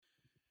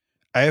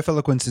AF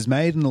Eloquence is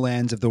made in the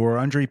lands of the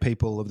Wurundjeri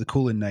people of the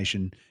Kulin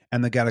Nation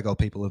and the Gadigal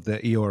people of the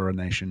Eora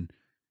Nation.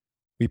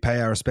 We pay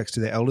our respects to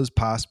their elders,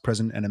 past,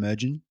 present, and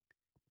emerging,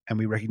 and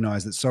we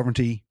recognise that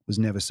sovereignty was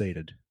never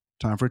ceded.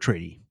 Time for a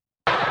treaty.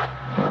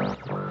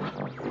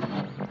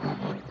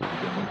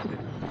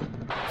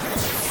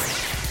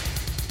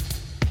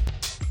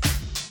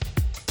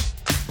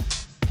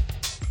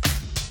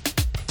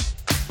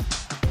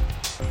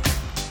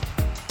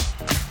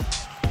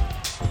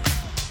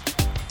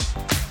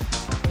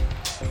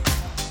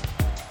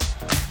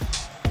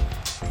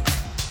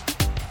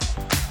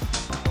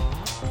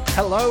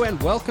 Hello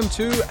and welcome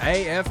to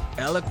AF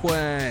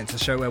Eloquence, a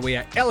show where we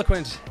are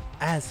eloquent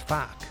as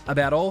fuck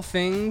about all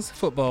things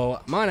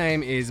football. My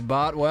name is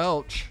Bart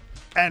Welch.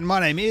 And my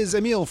name is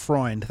Emil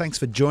Freund. Thanks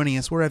for joining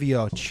us wherever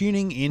you're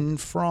tuning in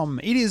from.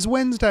 It is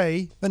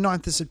Wednesday, the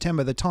 9th of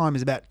September. The time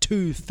is about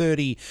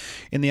 2:30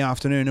 in the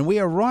afternoon, and we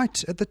are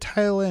right at the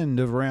tail end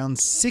of round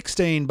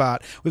 16,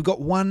 Bart. We've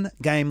got one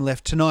game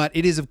left tonight.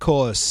 It is, of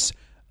course,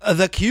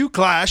 the Q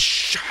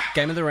Clash.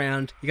 Game of the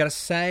round. You got to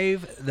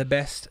save the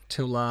best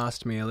till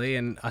last, merely,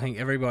 and I think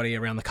everybody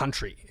around the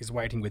country is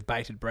waiting with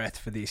bated breath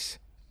for this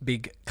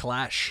big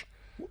clash.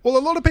 Well,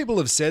 a lot of people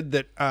have said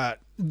that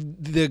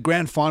the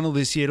grand final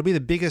this year, it'll be the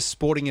biggest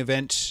sporting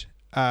event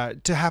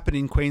to happen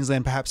in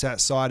Queensland, perhaps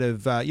outside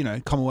of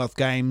Commonwealth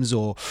Games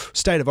or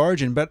State of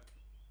Origin. But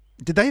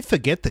did they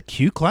forget the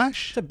Q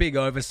Clash? It's a big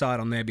oversight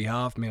on their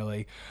behalf,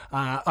 merely.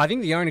 I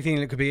think the only thing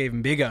that could be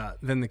even bigger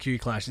than the Q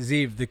Clash is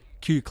if the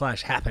Q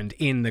Clash happened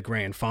in the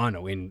grand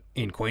final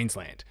in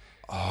Queensland.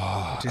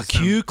 Oh, a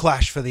Q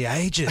Clash for the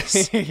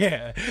ages.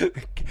 Yeah,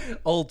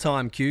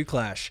 old-time Q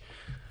Clash.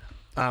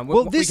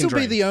 Well, this will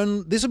be the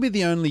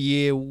only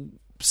year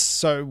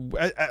so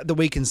that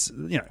we can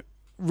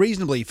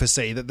reasonably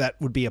foresee that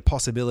would be a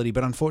possibility.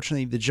 But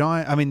unfortunately,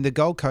 the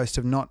Gold Coast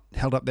have not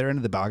held up their end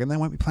of the bargain. They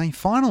won't be playing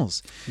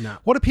finals. No,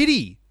 what a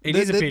pity! It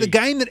is a pity. The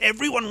game that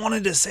everyone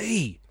wanted to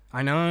see.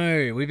 I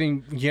know. We've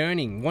been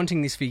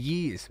wanting this for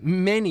years.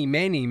 Many,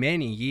 many,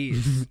 many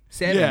years.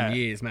 7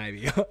 years,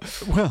 maybe.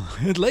 Well,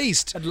 at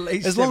least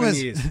as long as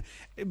 7 years.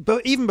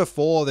 But even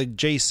before the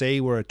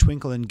GC were a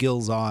twinkle in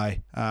Gill's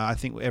eye, I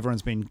think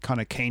everyone's been kind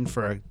of keen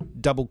for a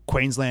double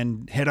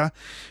Queensland header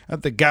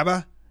at the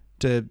Gabba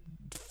to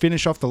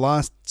finish off the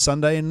last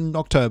Sunday in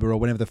October or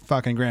whenever the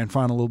fucking grand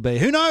final will be.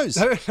 Who knows?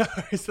 Who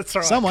knows? That's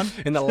right. Someone.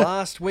 In the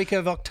last week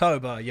of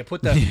October, you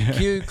put the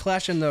Q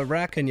Clash in the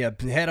rack and you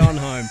head on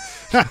home.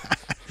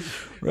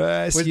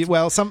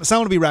 Well, someone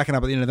will be racking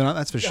up at the end of the night,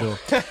 that's for sure.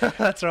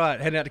 That's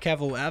right. Heading out to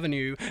Cavill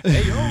Avenue.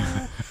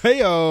 Hey-yo.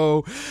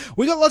 Hey-yo.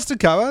 We got lots to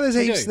cover.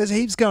 There's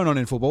heaps going on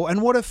in football.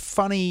 And what a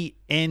funny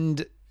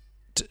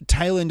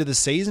tail end of the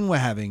season we're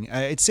having.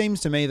 It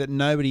seems to me that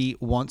nobody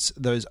wants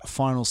those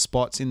final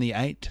spots in the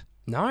 8.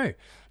 No.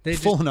 They're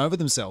falling over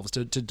themselves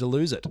to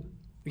lose it.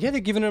 Yeah,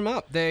 they're giving them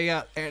up.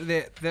 They're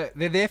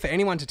there for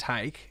anyone to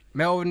take.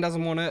 Melbourne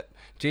doesn't want it.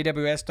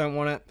 GWS don't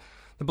want it.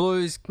 The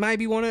Blues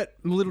maybe want it.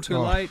 A little too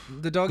late.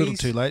 The Doggies.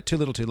 Too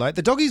little too late.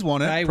 The Doggies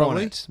want it. They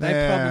probably. Want it.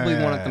 They probably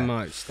want it the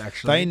most,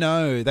 actually. They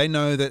know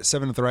that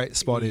 7th or 8th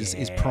spot is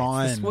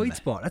prime. It's the sweet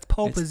spot. That's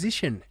pole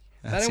position.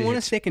 They don't want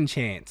a second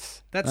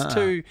chance. That's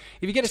too...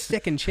 If you get a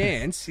second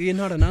chance, you're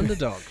not an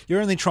underdog. You're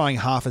only trying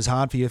half as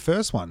hard for your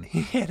first one.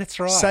 Yeah,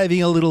 that's right.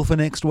 Saving a little for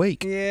next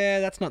week.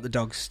 Yeah, that's not the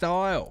dog's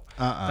style.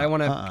 They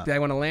want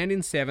to land in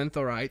 7th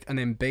or 8th and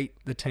then beat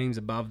the teams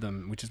above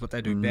them, which is what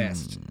they do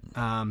best.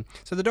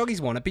 So the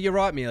Doggies want it. But you're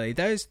right, Mealy.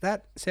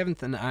 That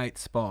 7th and 8th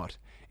spot,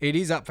 it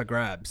is up for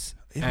grabs.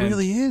 It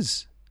really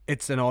is.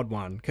 It's an odd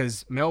one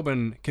because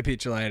Melbourne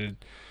capitulated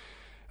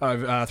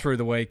through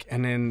the week,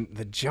 and then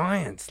the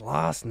Giants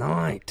last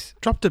night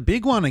dropped a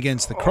big one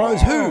against the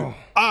Crows, who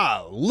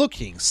are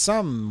looking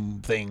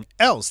something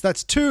else.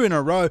 That's 2 in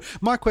a row.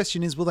 My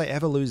question is, will they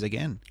ever lose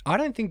again? I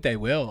don't think they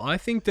will. I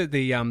think that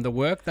the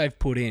work they've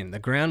put in, the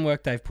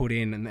groundwork they've put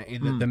in,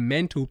 and the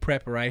mental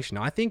preparation,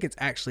 I think it's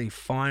actually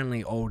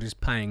finally all just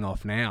paying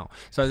off now.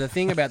 So the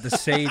thing about the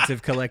seeds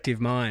of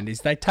collective mind is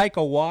they take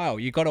a while.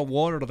 You got to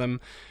water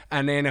them,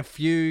 and then a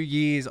few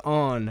years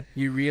on,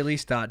 you really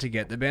start to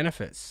get the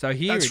benefits. So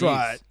That's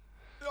right.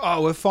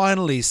 Oh, we're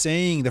finally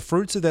seeing the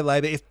fruits of their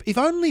labour. If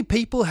only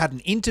people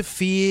hadn't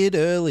interfered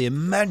early,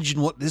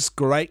 imagine what this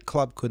great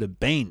club could have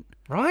been.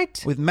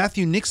 Right? With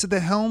Matthew Nicks at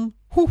the helm.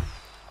 Whew.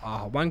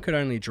 Oh, one could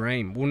only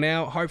dream. Well,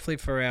 now, hopefully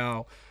for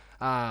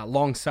our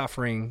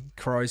long-suffering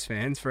Crows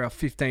fans, for our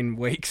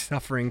 15-week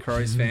suffering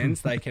Crows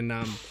fans, they can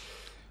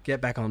get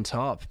back on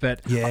top.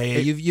 But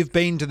you've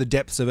been to the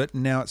depths of it,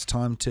 and now it's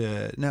time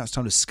to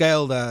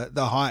scale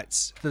the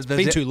heights. It's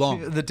been too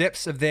long. The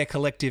depths of their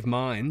collective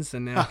minds,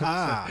 and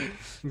now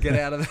get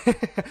out of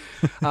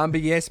there.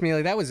 But yes,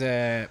 Mealy, that was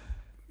a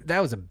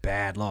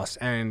bad loss,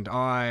 and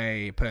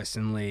I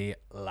personally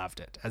loved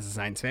it as a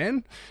Saints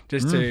fan,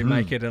 just to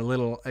make it a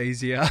little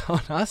easier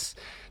on us.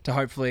 To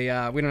hopefully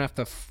we don't have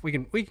to.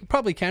 We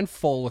probably can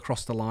fall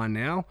across the line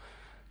now.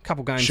 A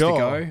couple games to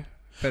go.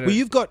 Well,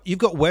 you've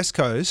got West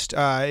Coast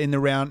in the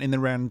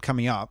round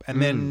coming up,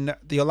 and then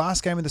your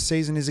last game of the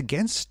season is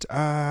against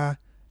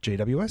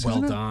GWS, Well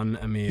isn't it? done,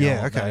 Emil.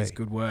 Yeah, okay. That is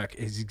good work.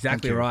 Is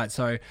exactly you. right.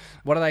 So,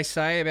 what do they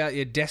say about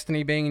your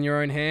destiny being in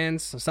your own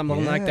hands?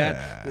 Something like that.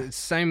 Yeah. The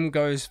same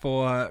goes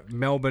for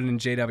Melbourne and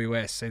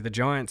GWS. So, the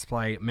Giants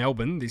play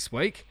Melbourne this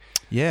week.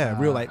 Yeah,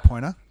 real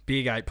 8-pointer.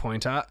 Big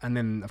 8-pointer. And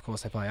then, of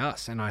course, they play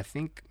us. And I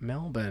think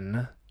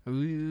Melbourne...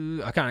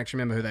 Ooh, I can't actually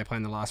remember who they play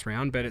in the last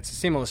round, but it's a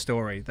similar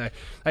story. They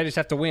just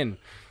have to win.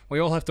 We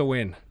all have to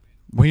win.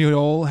 We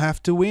all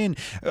have to win.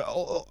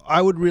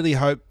 I would really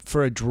hope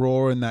for a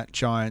draw in that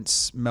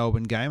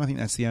Giants-Melbourne game. I think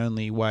that's the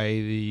only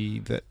way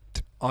that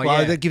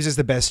gives us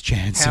the best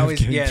chance of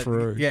getting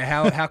through. Yeah,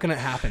 how can it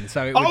happen?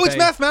 So it's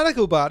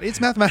mathematical, Bart. It's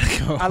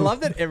mathematical. I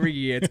love that every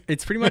year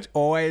it's pretty much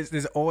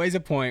there's always a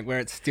point where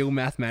it's still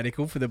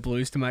mathematical for the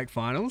Blues to make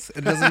finals.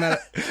 It doesn't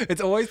matter.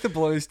 It's always the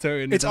Blues too.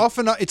 And it's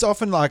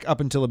often like up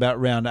until about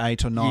round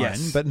 8 or 9.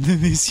 Yes. But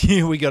this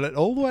year we got it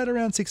all the way to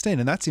round 16,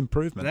 and that's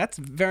improvement. That's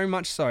very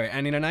much so.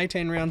 And in an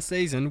 18-round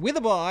season with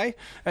a bye,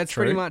 it's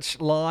True. pretty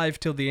much live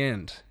till the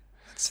end.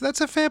 So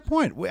that's a fair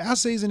point. Our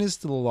season is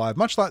still alive.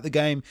 Much like the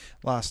game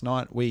last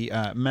night, we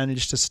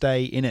managed to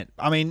stay in it.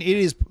 I mean, it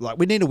is like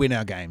we need to win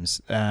our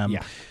games.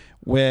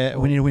 We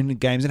need to win the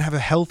games and have a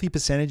healthy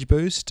percentage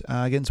boost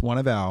against one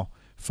of our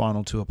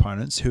final 2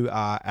 opponents, who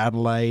are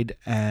Adelaide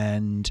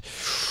and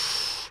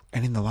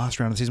in the last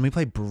round of the season we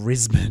play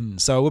Brisbane.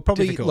 So we're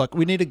probably Difficult.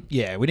 we need to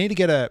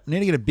get a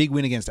big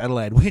win against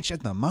Adelaide, which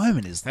at the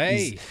moment is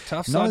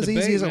tough side not as to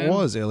easy beat, as it man.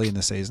 was early in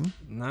the season.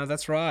 No,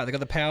 that's right. They got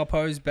the power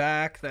pose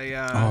back.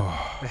 They're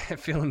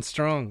feeling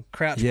strong.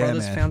 Crouch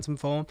Brothers man. found some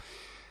form.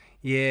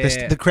 Yeah.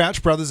 The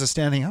Crouch brothers are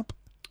standing up.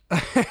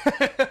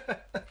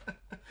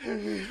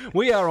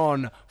 We are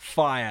on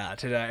fire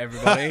today,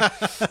 everybody.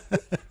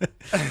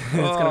 It's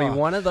going to be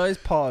one of those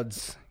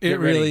pods. Get It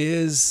ready. really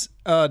is.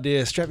 Oh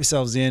dear, strap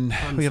yourselves in.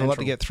 We got a lot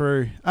to Central. get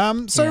through.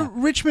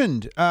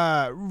 Richmond,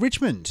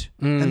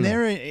 and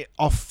their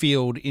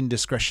off-field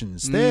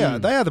indiscretions. They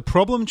are the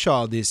problem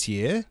child this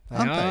year,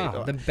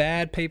 aren't they? The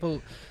bad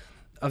people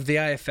of the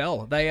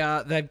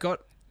AFL. They've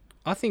got.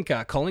 I think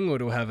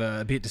Collingwood will have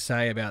a bit to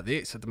say about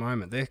this at the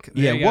moment.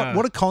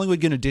 What are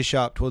Collingwood going to dish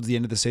up towards the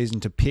end of the season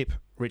to pip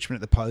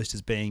Richmond at the post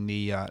as being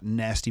the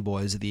nasty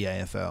boys of the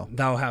AFL?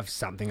 They'll have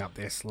something up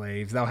their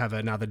sleeves. They'll have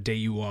another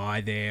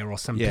DUI there or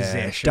some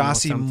possession.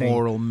 Darcy or something.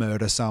 Moore will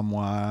murder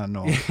someone.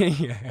 Or...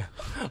 Yeah.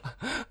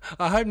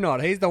 I hope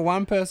not. He's the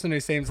one person who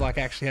seems like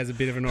actually has a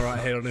bit of an alright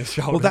head on his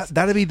shoulders. Well,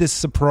 that'd be the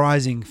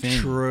surprising thing.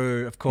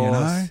 True, of course. You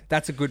know?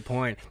 That's a good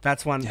point.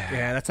 That's one.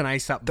 Yeah, that's an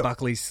ace up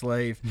Buckley's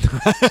sleeve.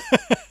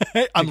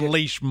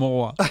 Unleash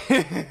more.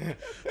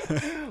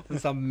 On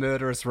some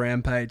murderous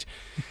rampage.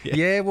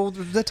 Yeah, well,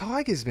 the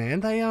Tigers,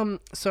 man. They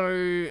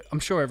So I'm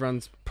sure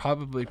everyone's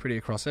probably pretty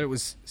across it. It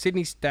was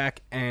Sydney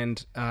Stack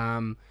and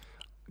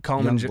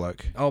Coleman. Young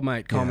bloke. Old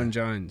mate Coleman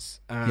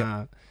Jones.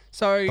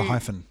 So The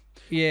hyphen.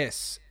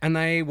 yes, and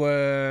they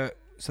were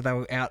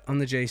out on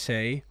the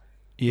GC.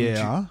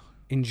 Yeah.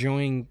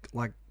 Enjoying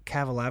like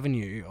Cavill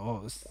Avenue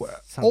or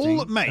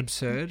something mate.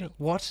 absurd.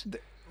 What?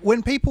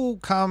 When people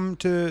come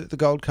to the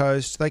Gold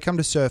Coast, they come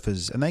to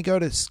Surfers and they go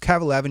to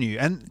Cavill Avenue.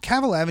 And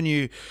Cavill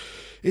Avenue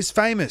is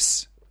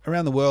famous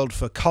around the world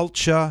for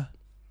culture,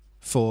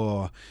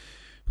 for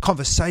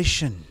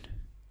conversation,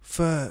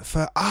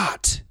 for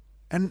art.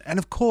 And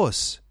of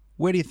course,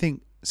 where do you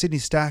think Sydney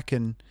Stack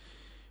and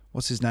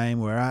what's his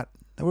name were at?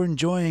 They were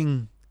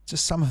enjoying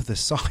just some of the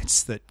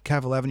sights that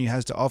Cavill Avenue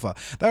has to offer.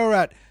 They were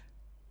at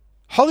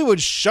Hollywood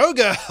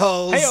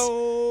Showgirls.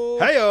 Hey-o!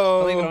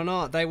 Hey-o! Believe it or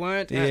not, they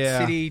weren't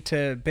at City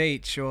to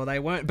Beach, or they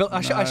weren't. But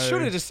I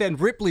should have just said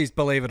Ripley's.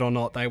 Believe it or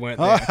not, they weren't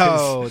there.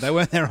 Oh, they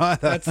weren't there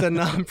either.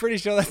 I'm pretty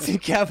sure that's in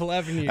Cavill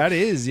Avenue. That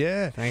is,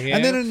 yeah. Thank you.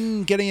 And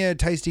then getting a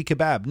tasty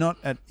kebab, not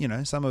at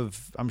some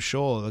of, I'm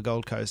sure, the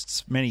Gold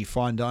Coast's many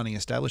fine dining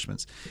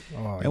establishments.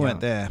 They weren't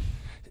there.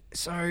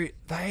 So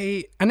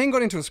they then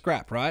got into a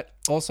scrap, right?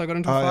 Also got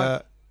into a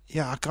fight.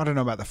 Yeah, I don't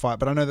know about the fight,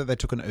 but I know that they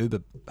took an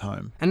Uber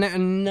home.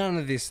 And none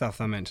of this stuff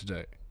they're meant to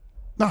do.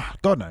 No,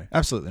 God no,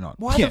 absolutely not.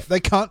 Why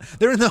they can't.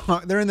 They're in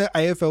the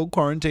AFL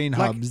quarantine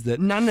hubs. That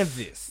none of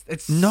this.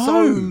 It's No.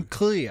 so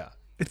clear.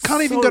 It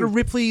can't even go to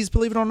Ripley's.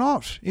 Believe it or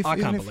not, I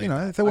can't believe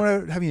that. if they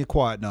want to having a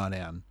quiet night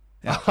down.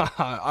 Yeah.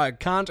 I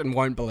can't and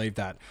won't believe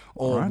that,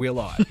 or will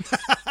I?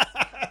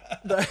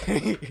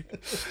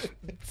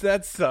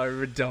 That's so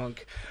redonk,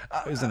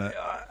 Isn't it?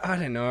 I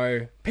don't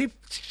know. People,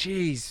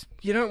 jeez,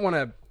 you don't want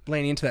to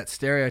lean into that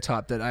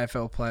stereotype that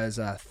AFL players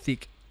are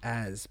thick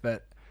as,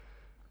 but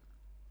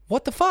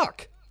what the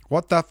fuck?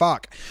 What the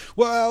fuck?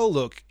 Well,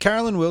 look,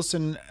 Carolyn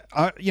Wilson,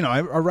 I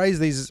raise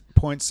these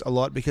points a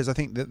lot because I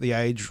think that the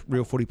Age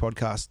Real Footy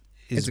podcast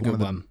is a one good of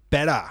the one.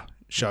 better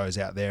shows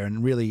out there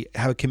and really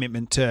have a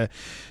commitment to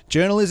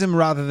journalism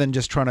rather than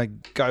just trying to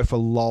go for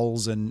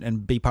lols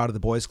and be part of the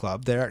boys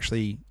club. They're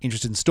actually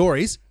interested in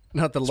stories.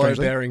 Not the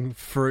Strangely. low-bearing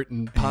fruit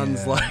and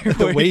puns like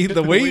the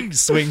we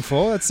swing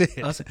for. That's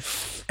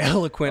it.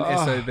 eloquent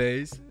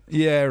SOBs.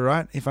 Yeah,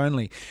 right. If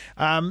only.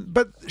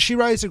 But she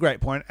raised a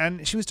great point,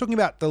 and she was talking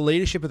about the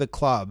leadership of the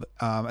club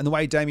and the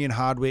way Damien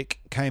Hardwick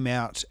came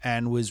out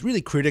and was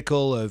really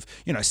critical of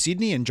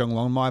Sydney and John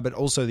Longmire, but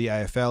also the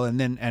AFL, and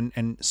then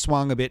and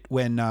swung a bit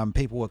when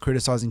people were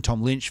criticising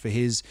Tom Lynch for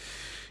his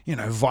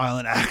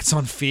violent acts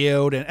on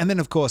field, and then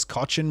of course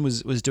Cochin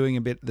was doing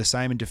a bit the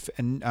same,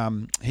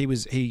 and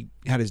he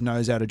had his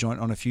nose out of joint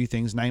on a few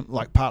things,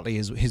 like partly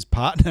his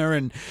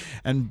partner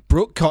and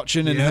Brooke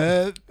Cochin and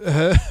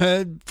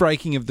her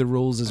breaking of the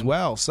rules as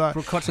well. So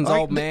Brooke Cochin's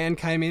old man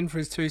came in for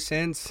his 2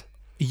 cents.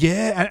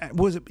 Yeah,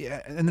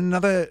 and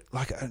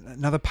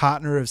another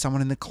partner of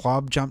someone in the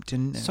club jumped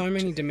in. So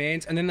many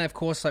demands, and then of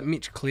course like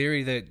Mitch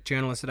Cleary, the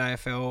journalist at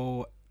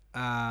AFL.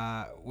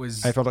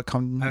 Was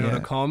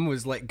AFL.com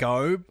was let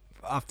go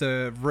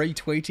after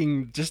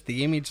retweeting just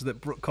the image that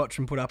Brooke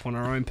Cochin put up on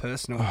her own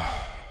personal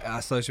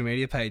social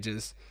media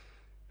pages.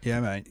 Yeah,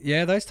 mate.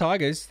 Yeah, those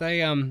Tigers.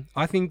 They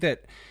I think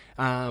that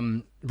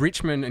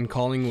Richmond and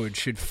Collingwood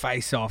should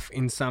face off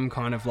in some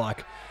kind of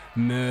like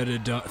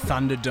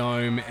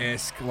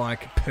Thunderdome-esque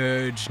like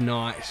purge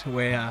night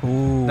where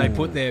they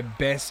put their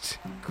best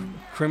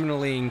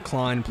criminally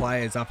inclined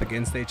players up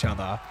against each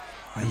other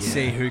and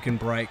see who can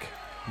break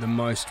the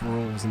most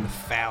rules in the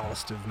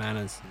foulest of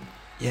manners.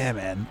 Yeah,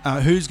 man.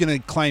 Who's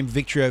going to claim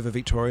victory over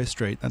Victoria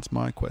Street? That's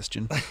my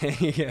question.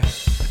 Yeah.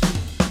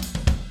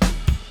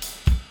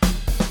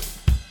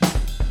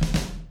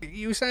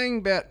 You were saying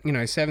about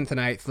 7th and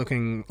 8th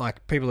looking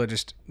like people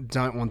just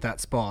don't want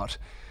that spot.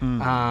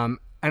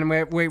 And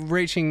we're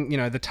reaching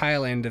the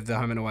tail end of the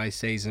home and away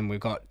season. We've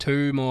got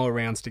 2 more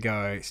rounds to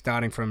go,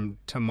 starting from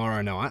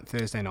tomorrow night,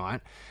 Thursday night.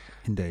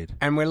 Indeed.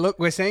 And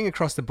we're seeing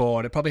across the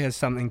board, it probably has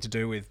something to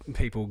do with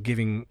people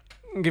giving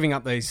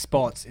up these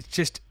spots. It's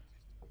just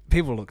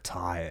people look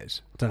tired,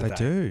 don't they?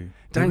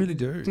 They really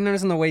do. You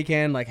notice on the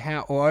weekend,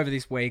 or over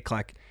this week,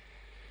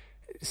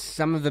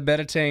 some of the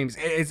better teams,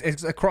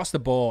 it's across the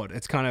board.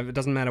 It's it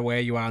doesn't matter where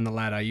you are on the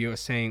ladder. We're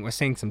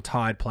seeing some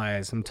tired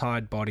players, some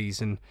tired bodies,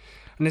 and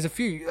there's a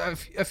few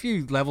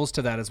levels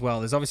to that as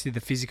well. There's obviously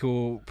the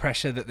physical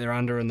pressure that they're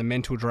under and the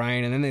mental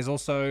drain, and then there's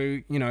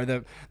also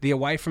the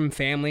away from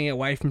family,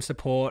 away from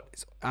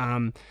support.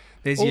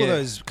 There's all of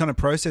those kind of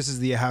processes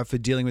that you have for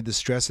dealing with the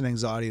stress and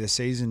anxiety of the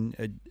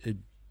season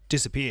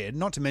disappeared.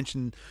 Not to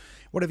mention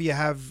whatever you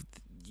have,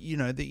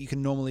 that you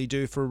can normally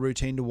do for a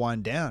routine to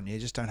wind down. You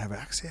just don't have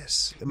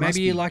access.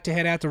 Maybe you like to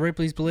head out to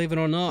Ripley's, believe it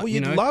or not. Well,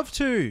 you'd love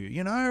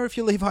to, or if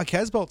you're Levi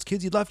Casbolt's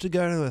kids, you'd love to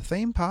go to a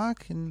theme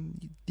park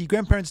and your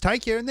grandparents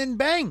take you and then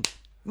bang,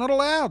 not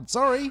allowed.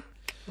 Sorry.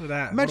 Look at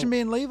that. Imagine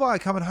being Levi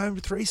coming home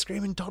to 3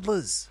 screaming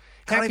toddlers.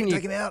 Can't even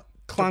take him out.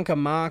 Clunk a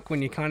mark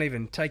when you can't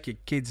even take your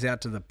kids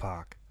out to the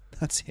park.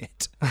 That's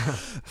it.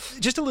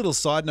 Just a little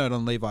side note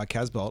on Levi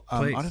Casbolt.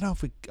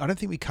 I don't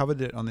think we covered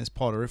it on this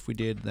pod, or if we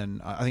did, then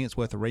I think it's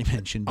worth a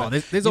re-mention.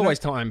 But, there's always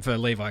time for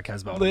Levi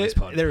Casbolt on this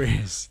pod. There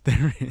is.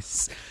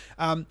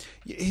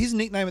 His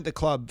nickname at the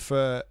club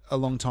for a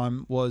long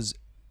time was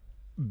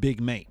Big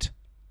Meat.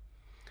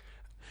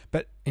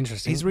 But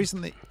interesting. He's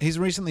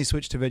recently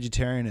switched to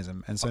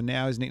vegetarianism, and so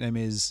now his nickname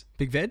is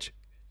Big Veg?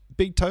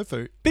 Big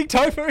Tofu. Big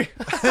Tofu.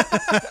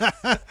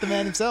 The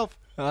man himself.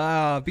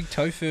 Big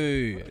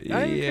Tofu.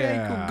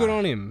 Okay, good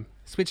on him.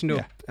 Switching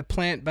to a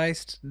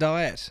plant-based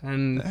diet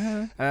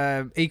and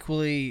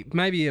equally,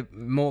 maybe a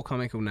more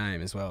comical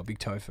name as well, Big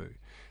Tofu.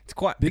 It's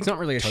not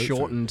really a tofu.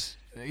 Shortened,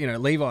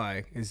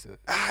 Levi is...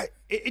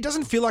 It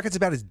doesn't feel like it's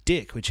about his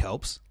dick, which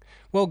helps.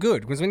 Well,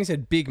 good, because when you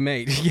said big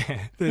meat,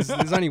 there's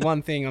only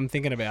one thing I'm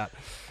thinking about.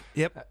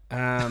 Yep.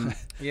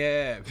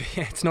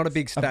 It's not a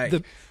big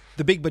steak.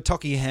 The big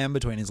Bataki ham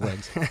between his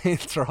legs.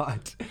 That's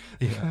right.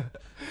 Yeah.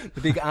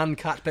 The big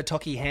uncut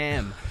Bataki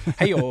ham.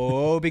 Hey,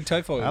 Big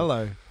Tofu.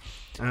 Hello.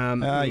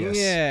 Yes.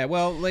 Yeah,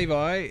 well,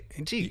 Levi,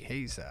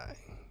 he's,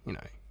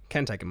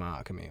 can take a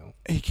mark, Emil.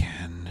 He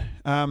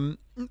can.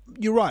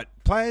 You're right.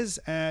 Players,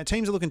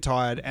 teams are looking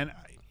tired, and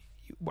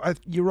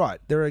you're right.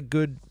 There are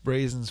good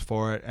reasons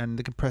for it and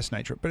the compressed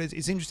nature. But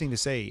it's interesting to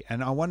see,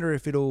 and I wonder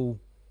if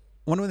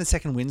when the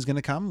second win's going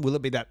to come. Will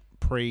it be that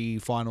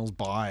pre-finals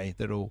bye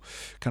that'll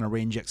kind of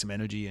re-inject some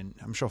energy? And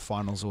I'm sure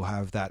finals will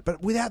have that.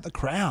 But without the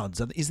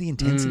crowds, is the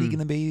intensity going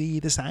to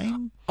be the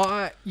same?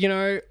 I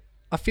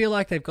feel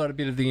like they've got a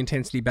bit of the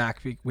intensity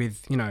back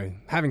with,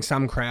 having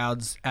some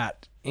crowds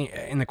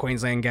in the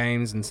Queensland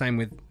games, and same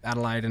with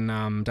Adelaide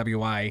and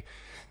WA.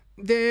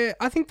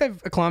 I think they've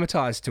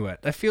acclimatised to it.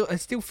 It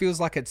still feels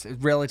like it's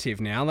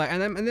relative now,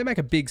 and they make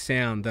a big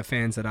sound. The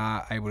fans that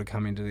are able to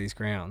come into these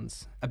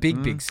grounds, a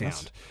big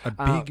sound,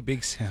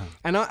 big sound.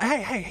 And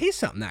hey, here's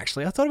something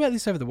actually. I thought about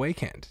this over the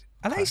weekend.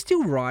 Are they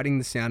still writing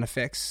the sound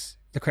effects,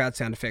 the crowd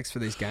sound effects for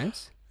these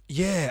games?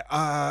 Yeah,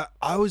 I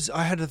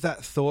had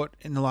that thought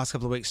in the last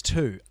couple of weeks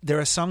too. There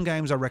are some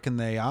games I reckon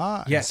they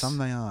are, and some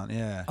they aren't.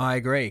 Yeah, I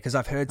agree, because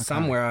I've heard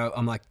some where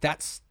I'm like,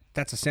 that's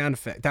that's a sound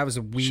effect. That was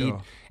a weird.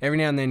 Sure. Every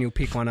now and then you'll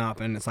pick one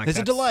up, and it's like There's a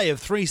that's- delay of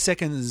 3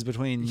 seconds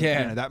between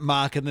that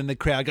mark and then the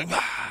crowd going,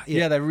 ah!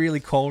 Yeah, they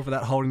really called for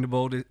that holding the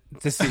ball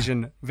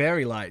decision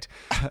very late.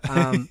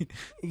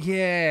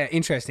 Yeah,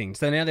 interesting.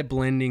 So now they're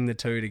blending the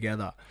two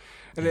together.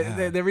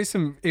 There is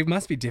some. It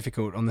must be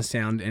difficult on the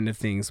sound end of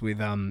things with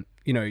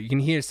you can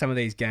hear some of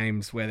these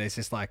games where there's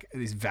just like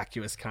this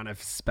vacuous kind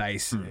of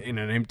space in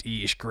an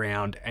empty-ish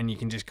ground, and you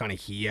can just kind of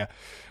hear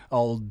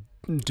old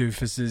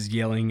doofuses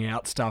yelling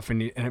out stuff,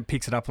 and it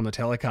picks it up on the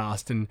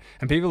telecast, and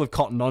people have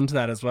cottoned on to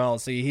that as well.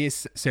 So you hear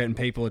certain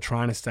people are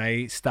trying to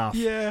say stuff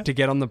to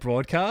get on the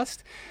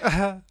broadcast,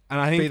 and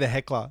I think be the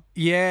heckler.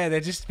 Yeah,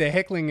 they're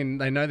heckling, and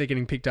they know they're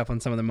getting picked up on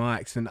some of the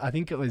mics. And I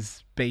think it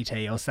was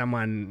BT or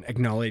someone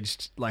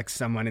acknowledged like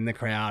someone in the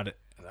crowd.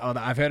 Oh,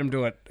 I've heard them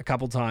do it a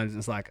couple times.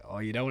 It's like, oh,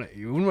 you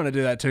wouldn't want to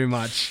do that too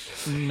much.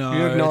 No,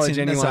 you acknowledge that's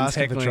anyone's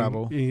asking for heckling.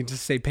 trouble. You can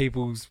just see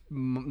people's.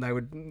 They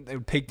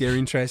would pique their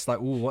interest. Like,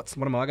 oh, what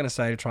am I going to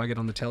say to try and get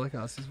on the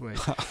telecast this week?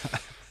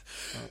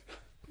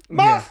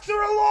 Master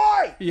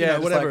Aloy! Yeah,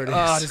 whatever like, it is.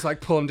 Oh, just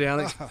like pull them down.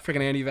 Like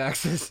freaking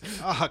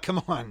anti-vaxxers. Oh,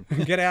 come on.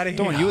 Get out of here.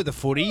 Don't want you at the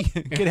footy.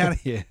 Get out of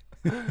here.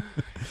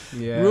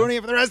 Yeah. Ruining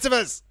it for the rest of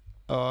us.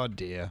 Oh,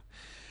 dear.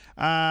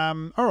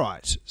 All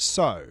right.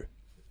 So,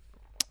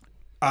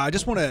 I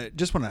just want to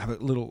have a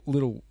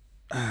little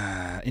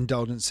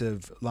indulgence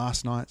of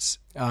last night's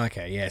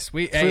Okay, yes.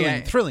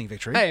 thrilling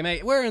victory. Hey,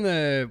 mate, we're in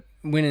the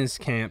winners'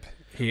 camp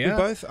here. We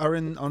both are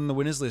on the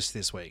winners list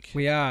this week.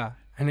 We are,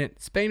 and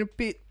it's been a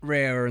bit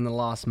rarer in the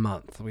last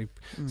month. We've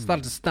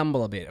started to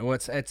stumble a bit. Or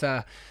it's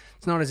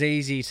not as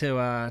easy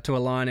to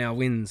align our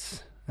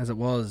wins as it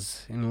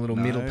was in a little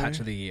middle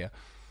patch of the year.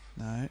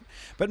 No,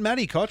 but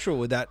Matty Cottrell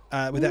with that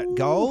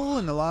goal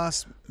in the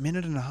last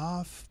minute and a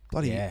half,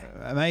 bloody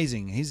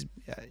amazing. He's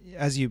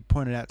as you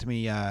pointed out to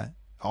me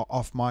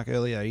off mic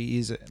earlier, he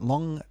is a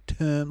long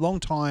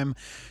time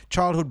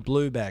childhood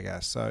blue bagger.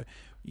 So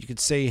you could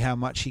see how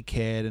much he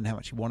cared and how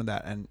much he wanted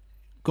that. And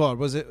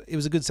God, it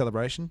was a good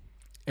celebration.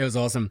 It was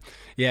awesome.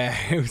 Yeah,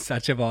 it was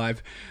such a vibe.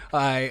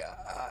 I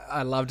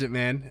loved it,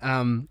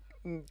 man.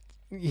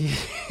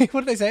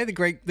 What did they say? The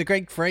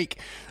Greek freak.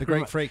 The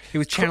Greek freak. He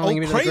was channeling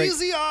a bit of the Greek.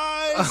 Crazy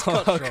eyes.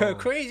 Cottrell.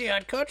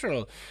 Crazy-eyed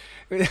Cottrell.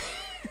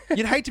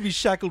 You'd hate to be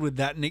shackled with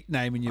that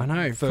nickname in your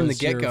first from the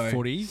year get-go. of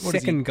footy.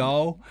 Second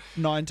goal.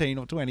 19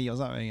 or 20 or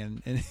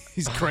something, and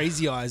his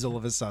crazy eyes all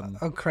of a sudden.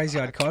 Oh,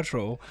 crazy-eyed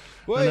Cottrell.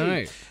 Wait. I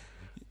know.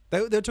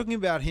 They were talking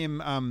about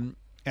him and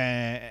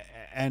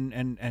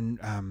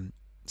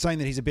saying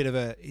that he's a bit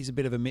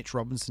of a Mitch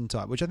Robinson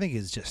type, which I think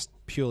is just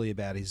purely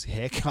about his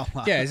hair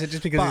colour. Yeah, is it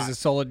just because he's a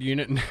solid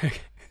unit and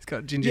he's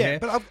got ginger hair? Yeah,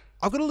 but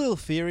I've got a little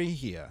theory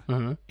here.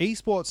 Mm-hmm.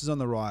 Esports is on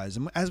the rise,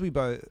 and as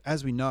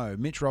we know,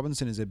 Mitch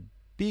Robinson is a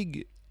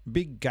big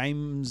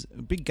gamer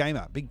fan.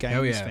 I think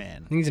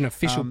he's an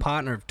official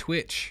partner of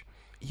Twitch.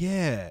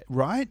 Yeah,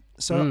 right.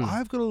 So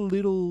I've got a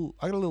little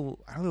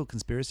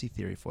conspiracy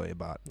theory for you,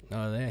 Bart.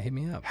 Oh, there, hit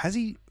me up. Has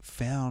he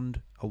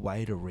found a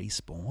way to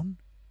respawn?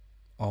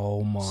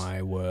 Oh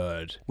my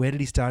word! Where did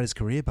he start his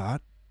career,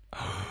 Bart?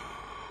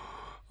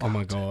 Oh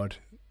my god!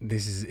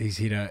 He's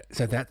hit a.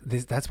 So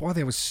that's why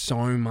there was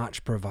so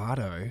much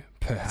bravado.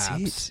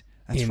 Perhaps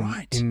that's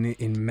right.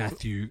 In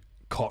Matthew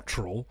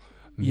Cottrell.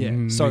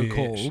 Yeah, so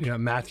called. Yeah,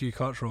 Matthew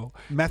Cottrell.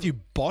 Matthew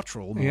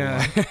Bottrell.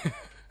 Yeah.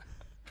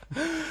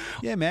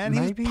 Yeah, man.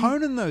 Maybe, he's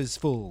poning those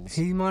fools.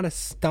 He might have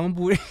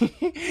stumbled.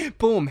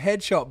 Boom,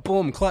 headshot.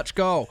 Boom, clutch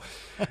goal.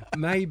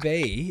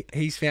 Maybe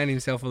he's found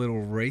himself a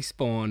little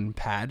respawn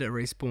pad, a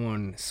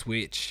respawn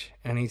switch,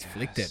 and he's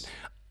flicked it.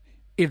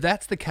 If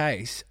that's the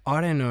case,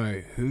 I don't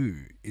know who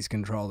is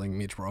controlling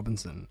Mitch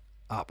Robinson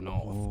up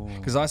north.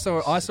 Because I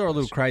saw a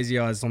little crazy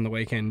eyes on the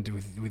weekend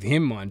with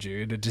him, mind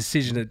you, the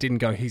decision that didn't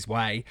go his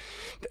way.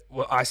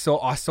 Well, I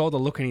saw the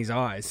look in his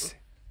eyes.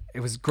 It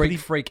was Greek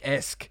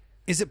freak-esque.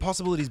 Is it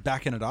possible that he's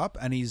backing it up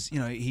and he's, he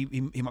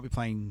might be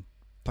playing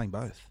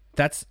both?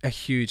 That's a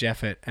huge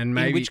effort, and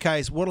maybe in which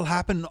case, what'll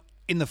happen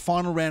in the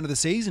final round of the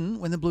season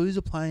when the Blues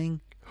are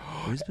playing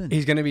Brisbane?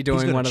 He's going to be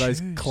doing one of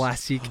those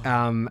classic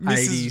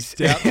 80s.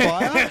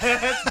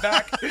 It's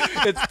back.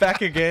 It's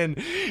back again.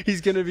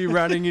 He's going to be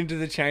running into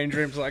the change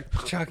rooms like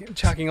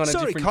chucking on a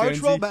different Coach,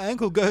 Guernsey. roll my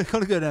ankle.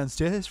 Gotta go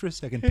downstairs for a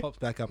second. Pops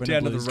back up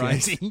down in a to Blues the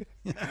race. Guernsey.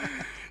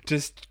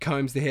 Just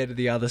combs the hair to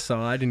the other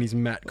side in his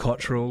Matt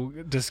Cottrell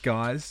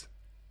disguise.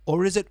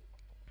 Or is it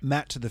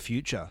Matt to the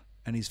future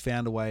and he's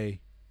found a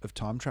way of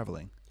time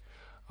travelling?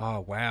 Oh,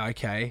 wow.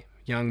 Okay.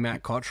 Young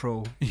Matt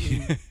Cottrell.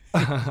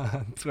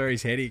 That's where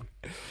he's heading.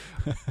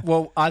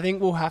 Well, I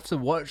think we'll have to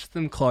watch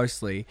them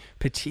closely,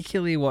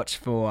 particularly watch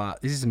for...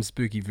 this is some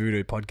spooky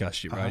voodoo podcast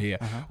shit right here.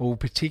 We'll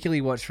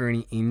particularly watch for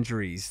any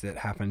injuries that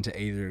happen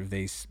to either of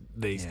these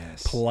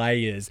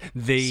players.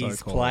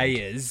 These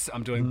players.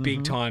 I'm doing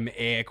big-time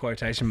air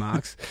quotation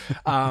marks.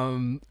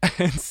 And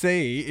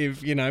see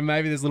if,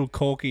 maybe there's a little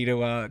corky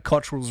to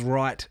Cottrell's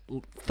right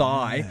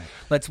thigh. Yeah.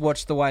 Let's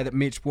watch the way that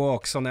Mitch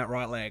walks on that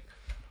right leg.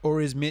 Or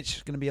is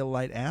Mitch going to be a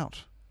late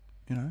out,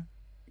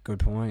 Good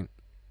point.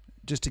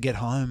 Just to get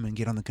home and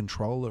get on the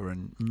controller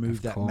and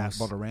move that Matt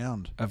bot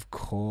around. Of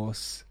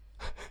course.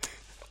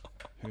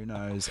 Who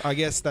knows? I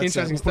guess that's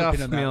Interesting we'll put a stuff,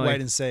 pin on that. Millie.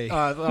 Wait and see.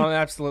 Oh,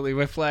 absolutely.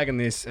 We're flagging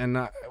this, and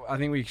I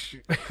think we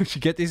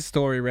should get this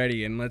story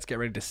ready, and let's get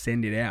ready to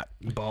send it out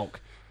in bulk.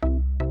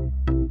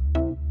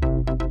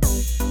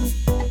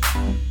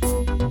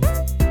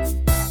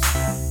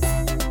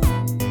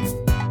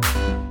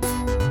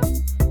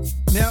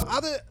 Now,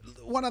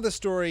 one other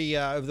story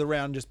of the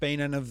round just been,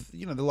 and of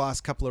the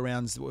last couple of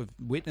rounds that we've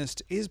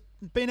witnessed, is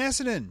been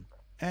Essendon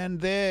and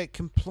their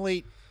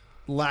complete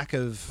lack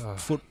of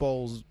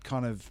football's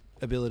kind of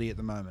ability at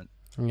the moment.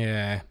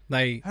 Yeah,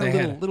 they Had a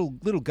had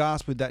little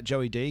gasp with that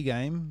Joey D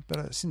game,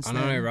 but since I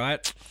then, know,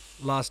 right?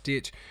 Last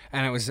ditch,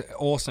 and it was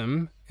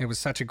awesome. It was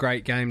such a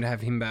great game to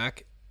have him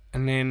back.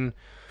 And then,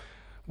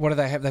 what do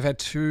they have? They've had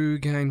 2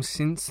 games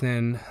since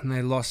then, and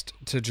they lost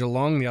to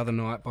Geelong the other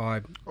night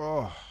by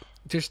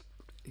just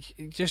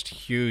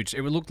huge.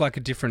 It would look like a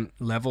different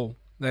level.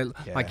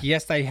 Like,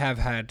 yes, they have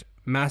had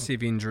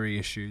massive injury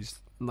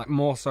issues, like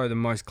more so than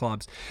most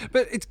clubs,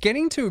 but it's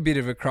getting to a bit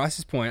of a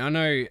crisis point. I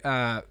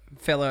know,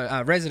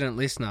 fellow resident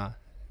listener,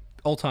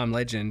 all-time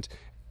legend,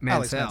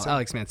 Alex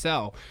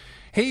Mansell,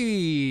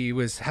 he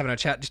was having a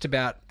chat just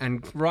about,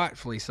 and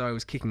rightfully so,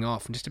 was kicking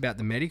off, and just about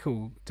the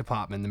medical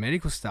department, the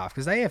medical staff,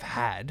 because they have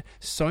had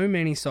so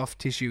many soft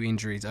tissue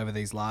injuries over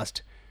these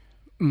last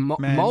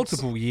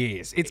multiple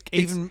years. It's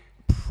even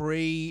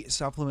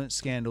pre-supplement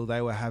scandal,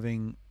 they were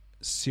having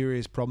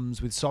serious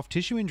problems with soft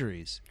tissue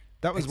injuries.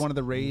 That was one of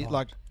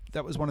the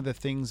that was one of the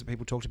things that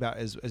people talked about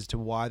as to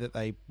why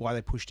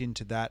they pushed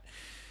into that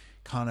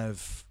kind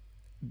of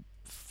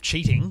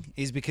cheating,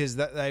 is because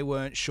that they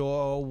weren't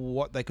sure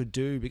what they could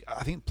do.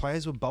 I think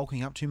players were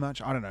bulking up too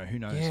much. I don't know. Who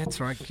knows? Yeah, that's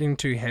right. Getting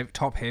too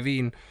top heavy,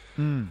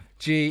 and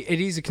gee, it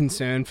is a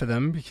concern for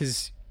them,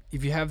 because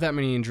if you have that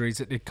many injuries,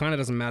 it kind of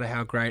doesn't matter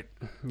how great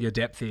your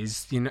depth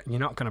is. You're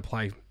not going to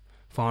play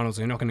finals.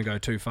 You're not going to go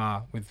too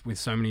far with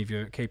so many of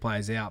your key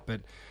players out.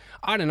 But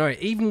I don't know.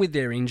 Even with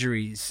their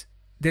injuries,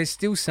 there's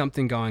still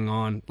something going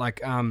on.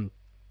 Like, I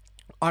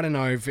don't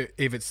know if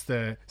it's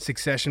the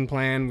succession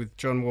plan with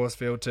John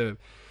Worsfield to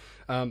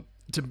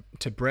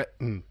Brett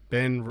and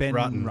Ben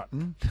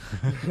Rutten.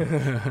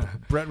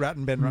 Brett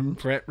Rutten, Ben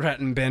Rutten. Brett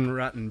Rutten, Ben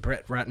Rutten.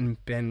 Brett Rutten,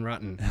 Ben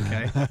Rutten.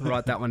 Okay,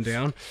 write that one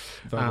down.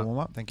 Vocal warm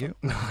up. Thank you.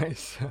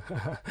 Nice.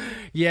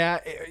 Yeah,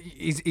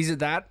 is it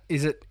that?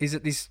 Is it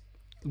this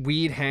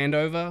weird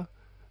handover?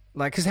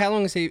 Like, because how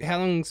long's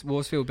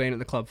Worsfield been at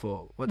the club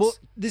for? Well,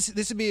 this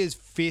would be his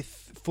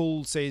 5th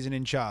full season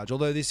in charge.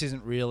 Although this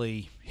isn't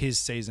really his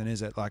season,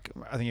 is it? Like,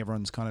 I think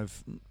everyone's kind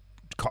of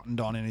cottoned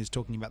on and is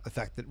talking about the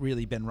fact that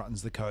really Ben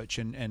Rutten's the coach,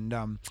 and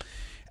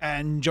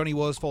Johnny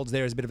Worsfold's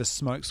there as a bit of a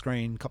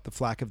smokescreen, cop the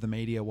flack of the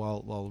media,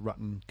 while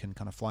Rutten can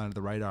kind of fly under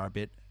the radar a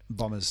bit,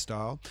 Bombers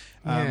style.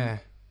 Yeah.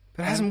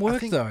 But it hasn't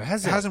worked, though,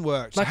 has it? It hasn't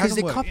worked. Like, because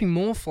they're copying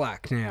more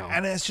flack now.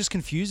 And it's just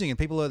confusing, and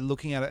people are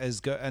looking at it as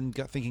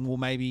thinking, well,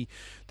 maybe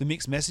the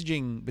mixed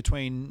messaging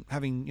between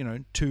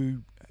having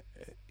 2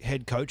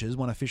 head coaches,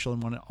 one official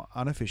and one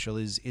unofficial,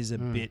 is a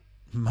bit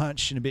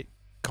much and a bit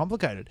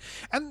complicated.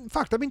 And in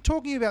fact, I've been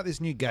talking about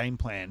this new game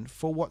plan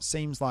for what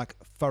seems like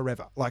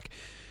forever. Like,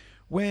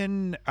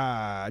 when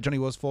Johnny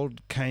Worsfold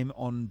came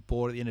on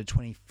board at the end of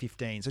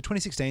 2015, so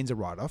 2016 is a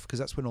write-off, because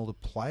that's when all the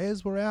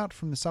players were out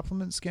from the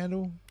supplement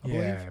scandal, I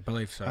believe. I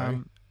believe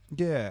so.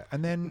 Yeah,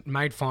 and then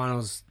made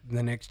finals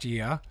the next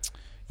year,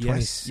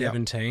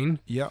 2017.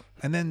 Yep.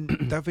 And then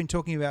they've been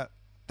talking about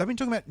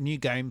new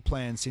game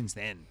plans since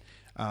then.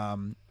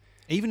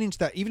 Even in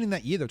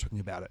that year, they're talking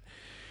about it.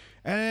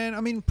 And I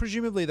mean,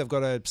 presumably they've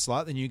got a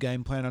slightly new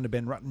game plan under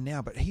Ben Rutten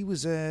now, but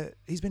he's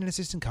been an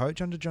assistant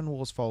coach under John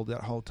Worsfold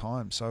that whole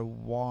time. So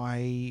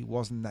why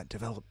wasn't that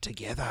developed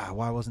together?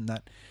 Why wasn't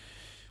that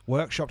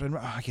workshopped? And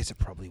I guess it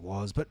probably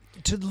was, but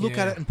to look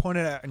at it and point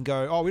it out and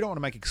go, oh, we don't want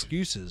to make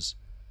excuses,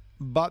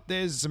 but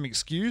there's some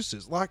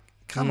excuses. Like,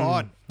 come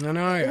on. I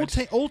know.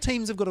 All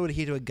teams have got to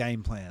adhere to a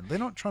game plan. They're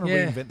not trying to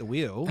reinvent the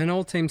wheel. And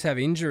all teams have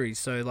injuries,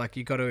 so like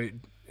you got to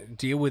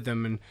deal with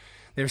them. And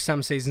there are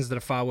some seasons that are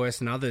far worse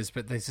than others,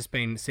 but there's just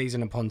been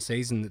season upon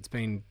season that's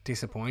been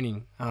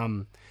disappointing.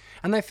 And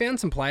they found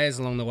some players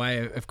along the way,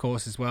 of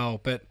course, as well.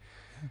 But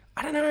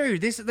I don't know.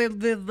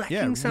 They're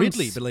lacking some...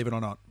 Ridley, believe it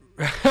or not.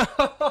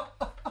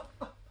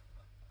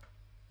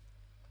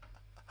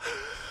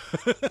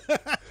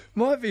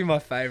 Might be my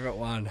favourite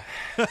one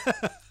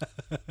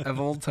of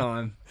all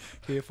time.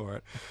 Here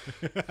for it.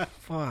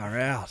 Far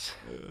out.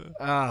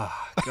 Oh,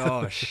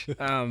 gosh.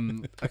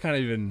 I can't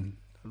even...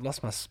 I've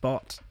lost my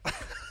spot.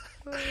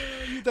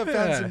 They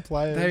found some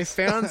players. They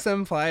found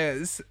some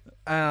players,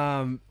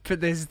 but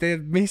they're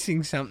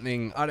missing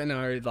something. I don't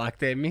know. Like,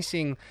 they're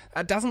missing.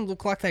 It doesn't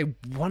look like they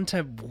want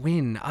to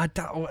win.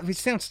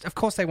 Of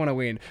course they want to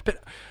win,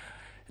 but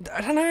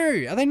I don't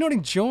know. Are they not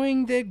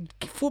enjoying their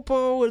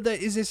football?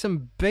 Is there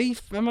some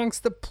beef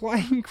amongst the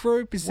playing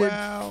group? Is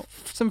there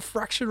some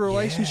fractured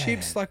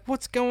relationships? Like,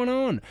 what's going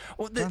on?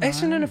 Well, the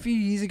Essendon a few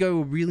years ago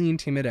were really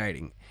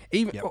intimidating.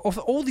 Even of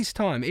all this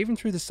time, even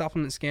through the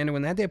supplement scandal,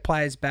 when they had their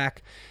players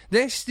back,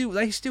 they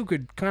still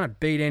could kind of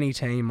beat any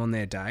team on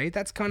their day.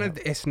 That's kind of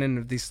the Essendon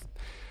of this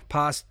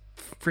past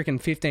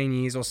freaking 15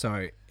 years or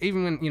so,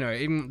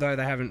 even though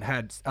they haven't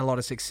had a lot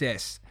of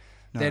success,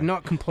 they're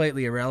not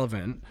completely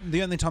irrelevant.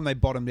 The only time they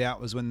bottomed out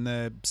was when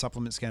the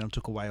supplement scandal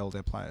took away all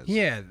their players.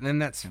 Yeah,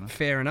 and that's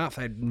fair enough.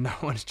 They had no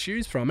one to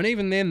choose from. And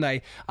even then,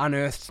 they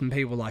unearthed some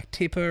people like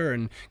Tipper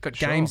and got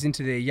games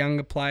into their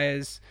younger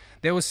players.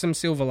 There was some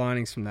silver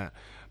linings from that.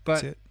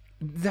 But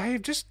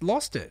they've just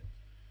lost it.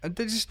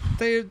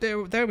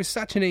 They were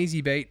such an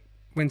easy beat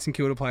when St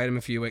Kilda played them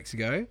a few weeks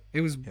ago.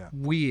 It was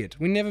weird.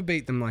 We never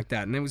beat them like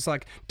that. And it was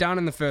like done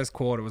in the first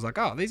quarter. It was like,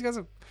 oh, these guys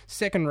are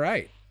second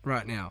rate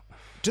right now.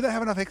 Do they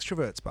have enough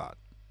extroverts, Bart?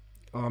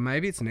 Oh,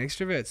 maybe it's an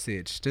extrovert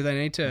sitch. Do they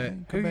need to?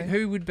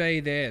 Who would be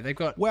there? They've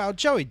got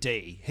Joey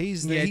D.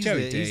 He's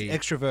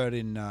extrovert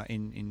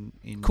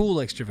in cool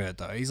extrovert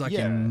though. He's like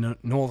a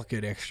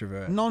Northcote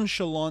extrovert,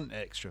 nonchalant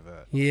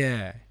extrovert.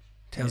 Yeah,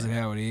 tells it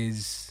how it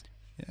is.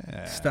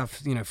 Yeah,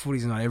 stuff.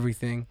 Footy's not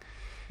everything.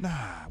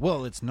 Nah,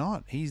 well, it's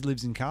not. He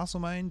lives in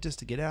Castlemaine just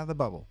to get out of the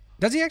bubble.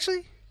 Does he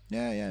actually?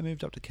 Yeah,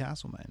 moved up to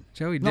Castlemaine.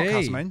 Joey D. Not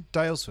Castlemaine,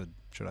 Daylesford,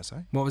 should I say?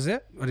 What was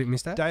it? I didn't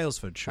miss that.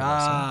 Daylesford, should I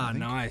say? Ah,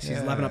 nice.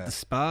 He's loving up the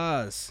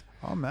spas.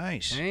 Oh,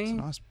 mate. Eh? It's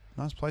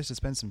a nice place to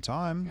spend some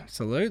time.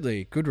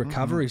 Absolutely. Good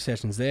recovery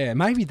sessions there.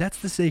 Maybe that's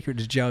the secret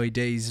to Joey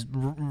D's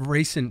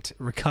recent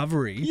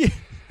recovery. Yeah.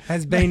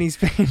 He's been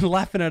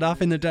lapping it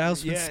up in the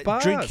Daylesford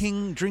spas.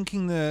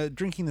 Drinking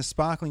the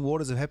sparkling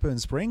waters of Hepburn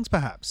Springs,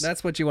 perhaps.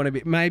 That's what you want to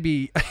be.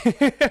 Maybe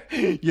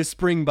your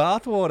spring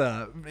bath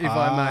water, if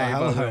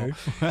I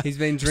may. He's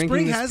been drinking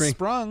spring has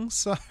sprung,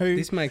 so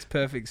this makes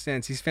perfect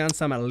sense. He's found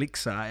some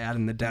elixir out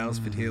in the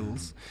Daylesford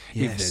Hills,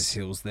 if there's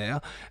hills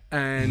there,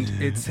 and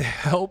it's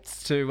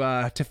helped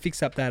to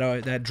fix up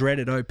that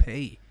dreaded OP.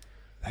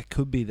 That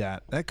could be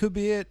that. That could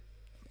be it.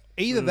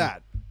 Either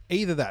that.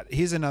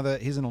 Here's an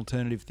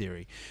alternative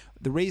theory.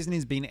 The reason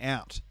he's been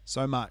out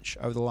so much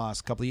over the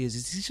last couple of years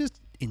is he's just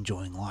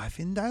enjoying life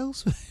in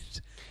Daylesford.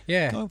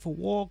 Yeah. Going for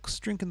walks,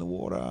 drinking the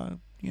water,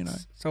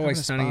 It's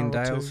always sunny in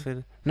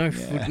Daylesford.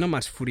 Not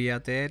much footy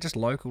out there, just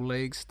local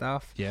league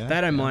stuff. Yeah. They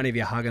don't mind if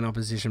you hug an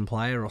opposition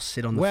player or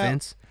sit on the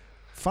fence.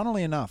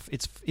 Funnily enough,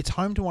 it's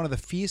home to one of the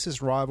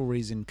fiercest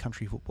rivalries in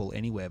country football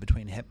anywhere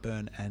between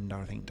Hepburn and,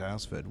 I think,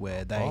 Daylesford,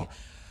 where they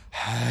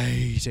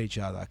hate each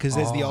other because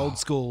there's the old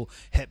school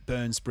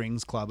Hepburn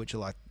Springs Club, which are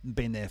like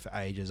been there for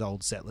ages,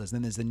 old settlers. And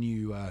then there's the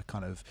new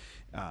kind of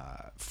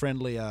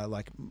friendlier,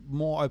 like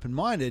more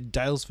open-minded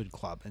Daylesford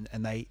Club,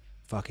 and they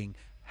fucking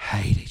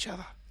hate each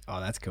other. Oh,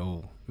 that's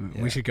cool.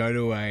 Yeah. We should go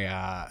to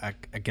a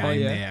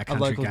game there, a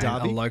local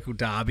derby. A local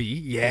derby,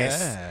 yes.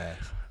 Yeah.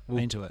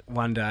 We'll into it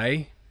one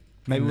day.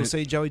 Maybe we'll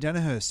see Joey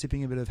Danaher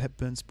sipping a bit of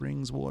Hepburn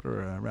Springs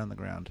water around the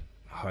ground.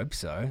 I hope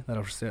so.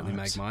 That'll certainly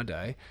make my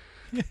day.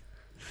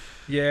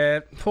 Yeah,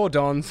 poor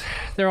Dons.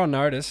 They're on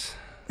notice.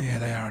 Yeah,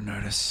 they are on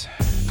notice.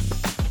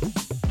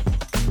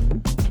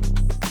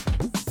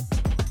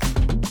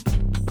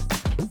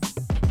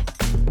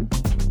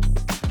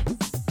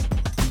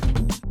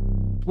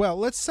 Well,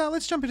 let's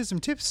jump into some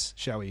tips,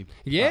 shall we?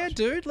 Yeah,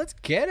 dude, let's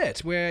get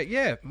it.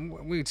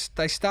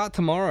 They start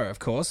tomorrow, of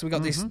course. We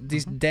got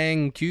this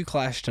dang Q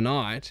clash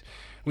tonight,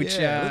 which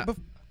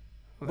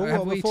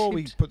before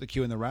we put the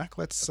Q in the rack,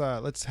 let's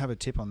have a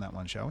tip on that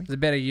one, shall we? There's a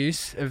better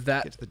use of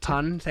that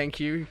pun.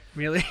 Thank you.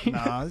 Really?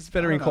 No, it's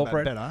better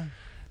incorporated. Better.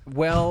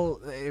 Well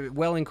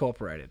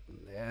incorporated.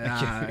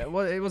 Well,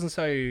 it wasn't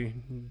so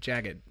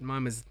jagged.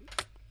 Mine was,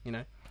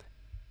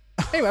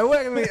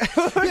 Anyway,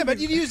 yeah, but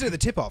you used it at the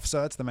tip-off,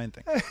 so that's the main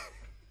thing.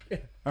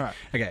 All right.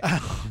 Okay.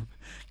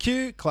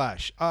 Q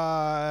clash.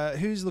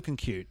 Who's looking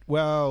cute?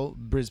 Well,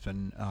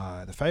 Brisbane,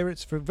 the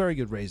favourites for a very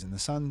good reason. The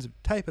Suns have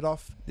tapered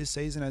off this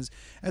season as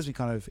we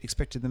kind of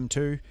expected them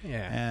to.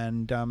 Yeah.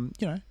 And,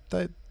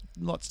 they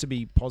lots to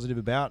be positive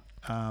about.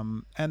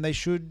 And they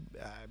should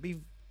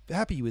be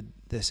happy with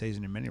their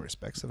season in many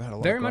respects. They've had a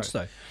lot very of much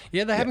so.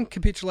 Yeah, they haven't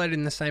capitulated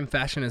in the same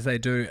fashion as they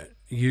do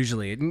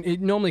usually. It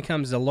normally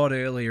comes a lot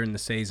earlier in the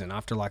season,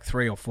 after like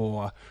 3 or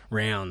 4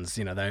 rounds.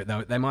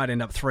 They might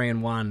end up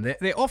 3-1.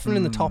 They're often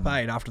in the top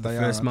 8 after the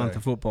first month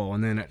of football,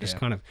 and then it just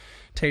kind of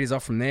teeters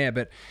off from there.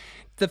 But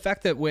the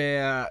fact that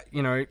we're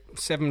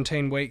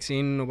 17 weeks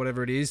in or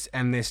whatever it is,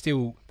 and they're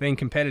still being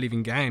competitive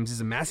in games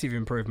is a massive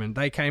improvement.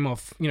 They came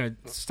off,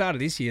 start of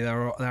this year, they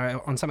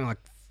were on something like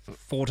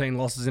 14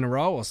 losses in a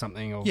row or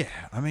something.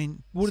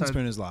 Wooden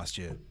Spooners last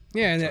year.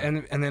 Yeah,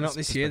 and they're not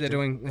this year.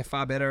 They're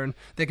far better and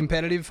they're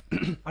competitive.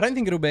 I don't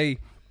think it'll be...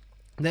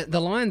 The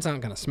Lions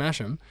aren't going to smash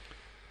them.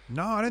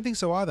 No, I don't think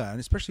so either, and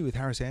especially with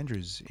Harris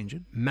Andrews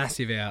injured.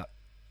 Massive out.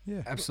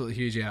 Yeah. Absolutely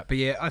huge out. But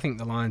yeah, I think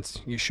the Lions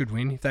should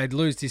win. If they'd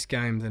lose this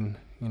game, then,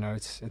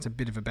 it's a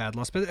bit of a bad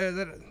loss. But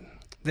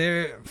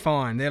they're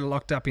fine. They're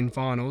locked up in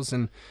finals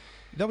and...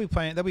 They'll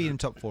be in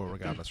top 4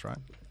 regardless, right?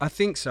 I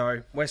think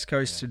so. West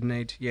Coast should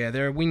need... Yeah,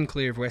 they're a win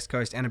clear of West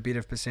Coast and a bit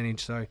of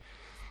percentage, so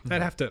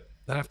they'd have to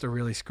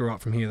really screw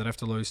up from here. They'd have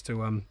to lose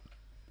to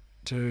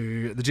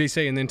the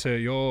GC and then to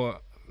your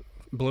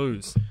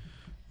Blues.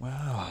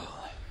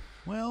 Well.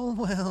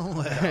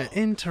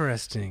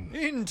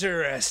 Interesting.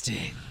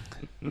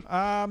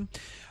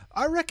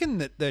 I reckon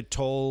that the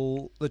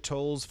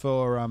tools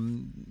for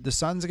the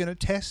Suns are going to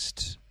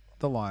test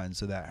the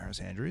Lions without Harris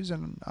Andrews,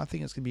 and I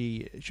think it should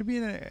be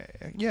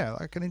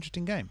like an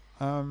interesting game.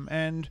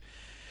 And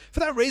for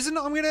that reason,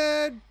 I'm going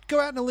to go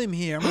out on a limb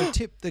here. I'm going to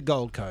tip the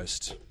Gold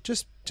Coast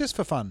just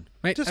for fun,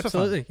 mate. Just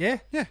absolutely, for fun.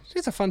 Yeah.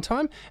 It's a fun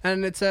time,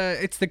 and it's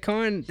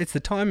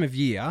the time of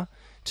year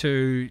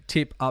to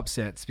tip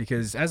upsets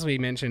because, as we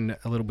mentioned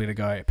a little bit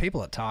ago,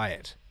 people are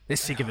tired. They're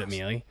sick of it,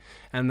 merely,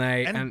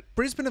 and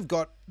Brisbane have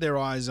got their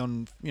eyes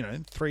on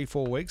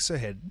 3-4 weeks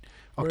ahead.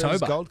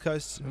 October. Gold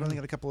Coast have only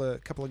got a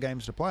couple of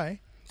games to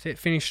play. That's it.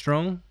 Finish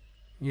strong.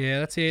 Yeah,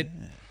 that's it.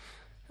 Yeah.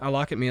 I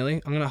like it,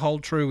 merely. I'm going to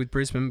hold true with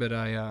Brisbane, but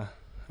I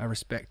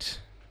respect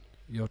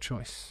your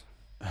choice.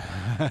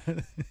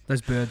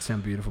 Those birds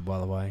sound beautiful, by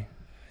the way.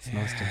 It's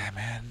nice to...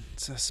 man.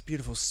 It's a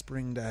beautiful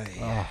spring day.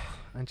 Oh,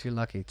 aren't you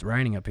lucky? It's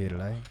raining up here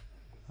today.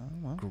 Oh,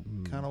 well,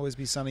 can't always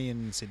be sunny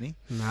in Sydney.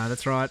 No,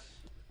 that's right.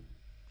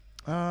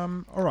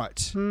 All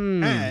right.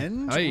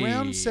 And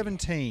round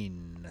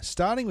 17,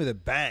 starting with a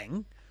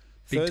bang,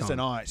 Big Thursday time.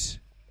 night,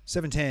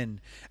 7:10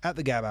 at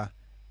the Gabba.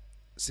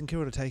 St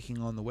Kilda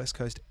taking on the West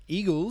Coast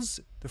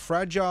Eagles, the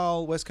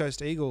fragile West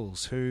Coast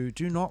Eagles, who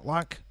do not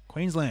like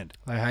Queensland.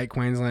 They hate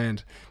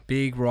Queensland.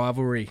 Big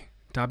rivalry.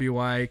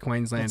 WA,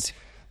 Queensland.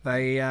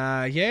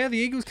 The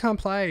Eagles can't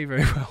play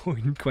very well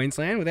in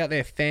Queensland without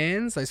their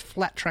fans, those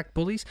flat track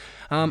bullies.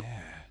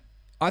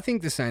 I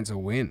think the Saints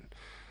will win.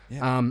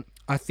 Yeah.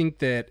 I think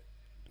that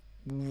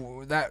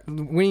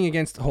winning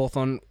against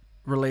Hawthorn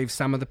relieves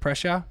some of the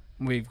pressure.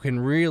 We can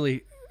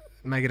really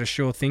make it a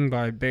sure thing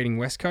by beating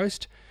West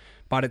Coast,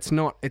 but it's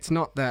not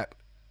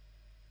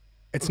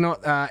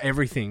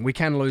everything. We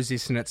can lose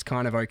this and it's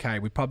kind of okay.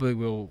 We probably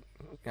will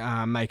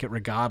make it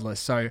regardless.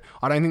 So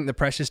I don't think the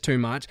pressure's too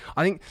much.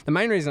 I think the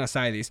main reason I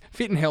say this,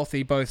 fit and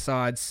healthy, both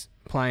sides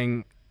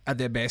playing at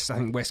their best, I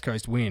think West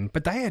Coast win.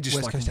 But they are just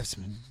West Coast have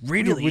some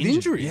riddled with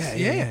injuries.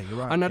 Yeah, you're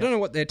right. And I don't know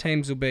what their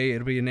teams will be.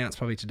 It'll be announced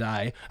probably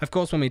today. Of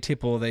course, when we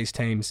tip all these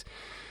teams,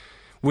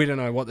 we don't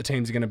know what the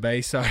teams are going to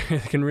be, so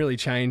it can really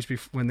change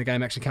when the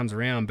game actually comes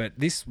around. But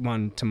this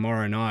one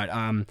tomorrow night,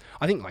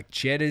 I think like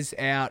Jedd's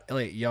out,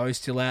 Elliot Yo's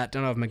still out.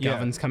 Don't know if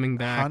McGovern's coming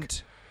back.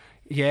 Hunt.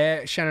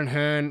 Yeah, Shannon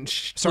Hearn.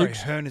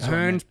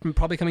 Hearn's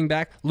probably coming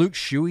back. Luke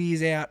Shuey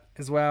is out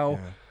as well.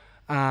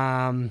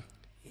 Yeah.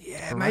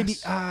 Maybe.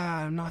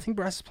 No, I think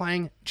Barras is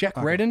playing. Jack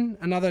Redden,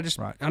 another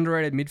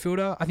underrated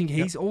midfielder. I think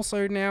he's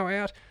also now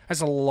out.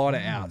 That's a lot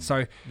of out. So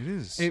it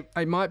is.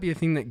 It might be a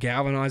thing that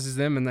galvanises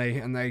them, and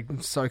they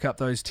soak up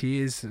those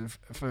tears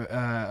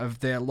of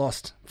their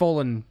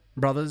fallen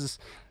brothers,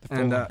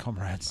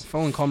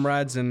 fallen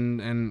comrades,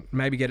 and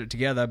maybe get it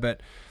together. But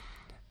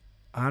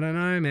I don't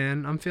know,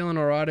 man. I'm feeling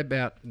all right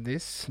about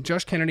this.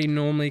 Josh Kennedy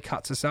normally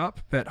cuts us up,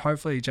 but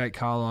hopefully Jake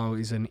Carlisle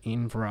is an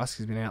in for us.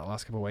 He's been out the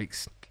last couple of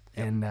weeks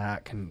and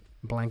can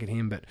blanket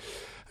him. But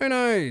who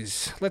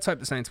knows? Let's hope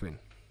the Saints win.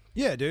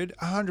 Yeah, dude,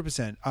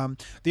 100%.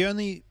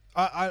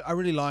 I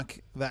really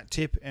like that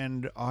tip,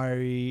 and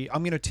I'm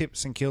going to tip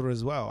St Kilda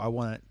as well. I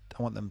want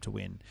them to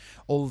win.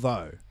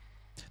 Although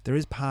there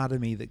is part of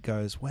me that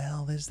goes,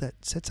 well,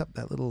 sets up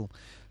that little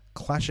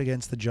clash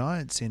against the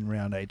Giants in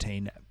round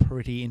 18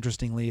 pretty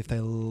interestingly if they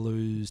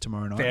lose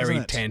tomorrow night.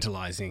 Very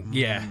tantalising.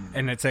 Yeah,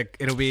 and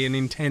it'll be an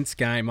intense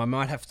game. I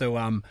might have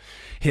to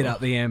hit up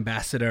the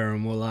Ambassador,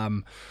 and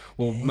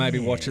we'll maybe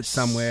watch it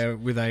somewhere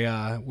with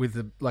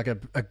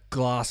a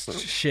glass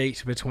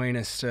sheet between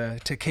us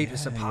to keep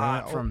us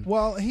apart from.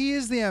 Well, he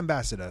is the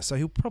Ambassador, so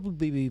he'll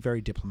probably be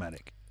very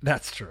diplomatic.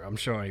 That's true. I'm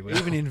sure he will.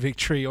 Even in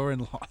victory or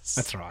in loss.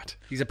 That's right.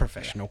 He's a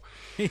professional.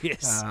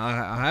 Yes.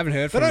 I haven't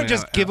heard from him. They don't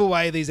just give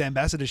away these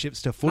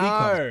ambassadorships to footy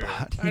clubs.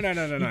 No.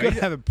 You've got to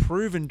have a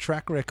proven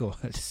track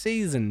record.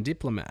 Seasoned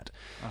diplomat.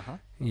 Uh-huh.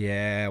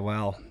 Yeah,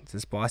 well, it's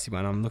a spicy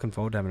one. I'm looking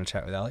forward to having a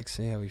chat with Alex,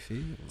 see how he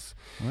feels.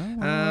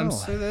 Well.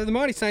 So the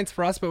Mighty Saints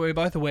for us, but we're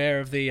both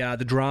aware of the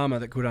drama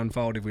that could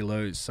unfold if we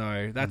lose.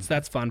 So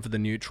that's fun for the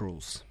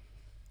neutrals.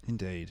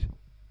 Indeed.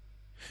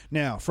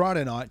 Now,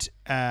 Friday night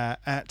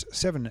at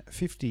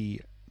 7:50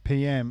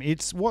 p.m.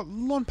 It's what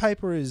on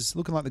paper is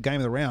looking like the game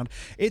of the round.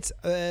 It's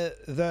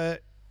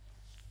the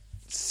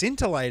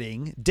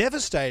scintillating,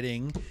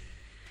 devastating,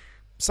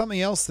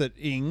 something else that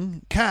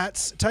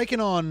Cats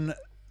taking on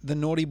the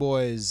naughty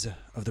boys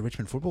of the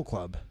Richmond Football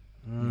Club.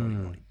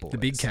 Naughty boys. The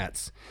big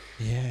Cats.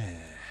 Yeah.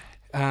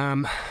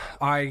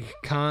 I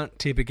can't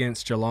tip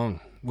against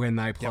Geelong when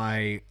they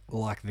play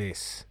like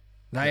this.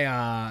 They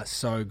are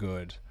so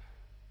good.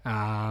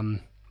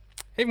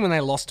 Even when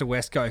they lost to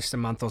West Coast a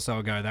month or so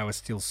ago, they were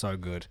still so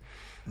good.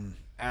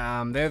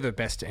 They're the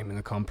best team in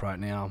the comp right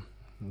now.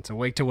 It's a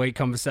week-to-week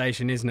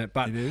conversation, isn't it?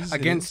 But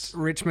against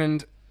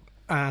Richmond,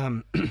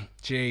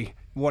 gee,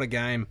 what a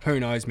game. Who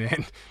knows,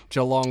 man?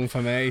 Geelong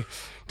for me.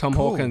 Tom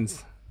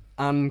Hawkins,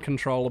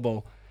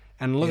 uncontrollable.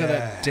 And look at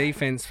that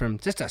defence from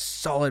just a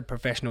solid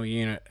professional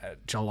unit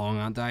at Geelong,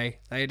 aren't they?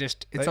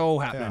 It's all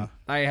happening.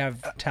 They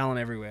have talent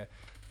everywhere.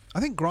 I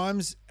think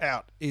Grimes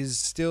out is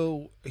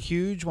still a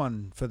huge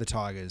one for the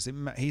Tigers.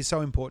 He's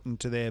so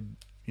important to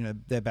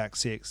their back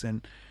six,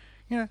 and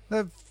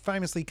they've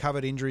famously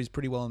covered injuries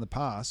pretty well in the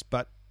past,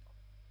 but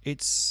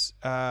it's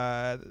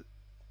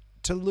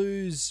to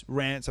lose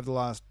Rance over the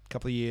last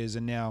couple of years,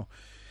 and now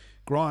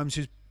Grimes,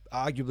 who's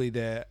arguably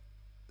their,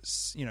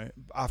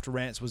 after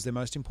Rance was their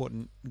most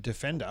important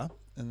defender,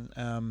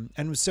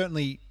 and was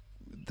certainly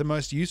the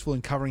most useful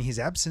in covering his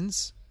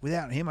absence.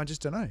 Without him, I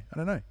just don't know. I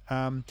don't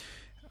know.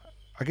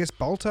 I guess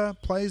Bolter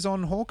plays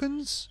on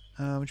Hawkins,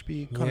 which would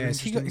be kind of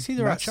interesting. Is he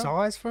the right matchup.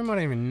 size for him? I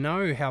don't even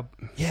know how.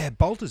 Yeah,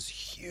 Bolter's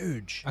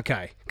huge.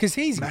 Okay, because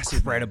he's Massive,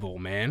 incredible,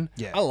 man.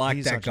 Yeah, I like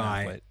he's that such an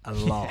guy athlete. a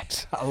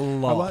lot. A I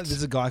lot. like,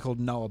 there's a guy called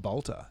Noah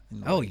Bolter.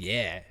 Oh,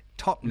 yeah.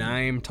 Top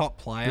name, top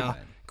player. Good man.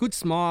 Good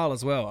smile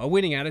as well. A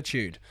winning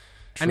attitude.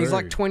 And he's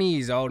like True. 20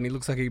 years old and he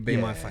looks like he'd be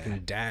my Yeah.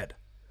 fucking dad.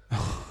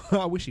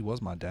 I wish he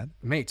was my dad.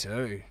 Me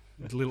too.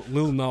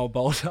 Little Noah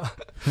Bolter.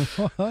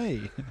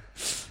 Hey.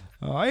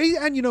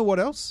 And you know what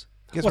else?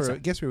 Guess What's where?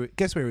 that?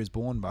 Guess where he was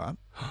born, Bart?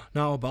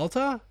 Noah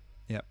Bolter?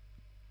 Yep.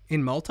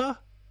 In Malta?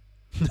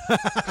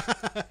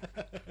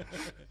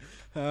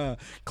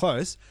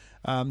 Close.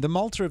 The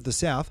Malta of the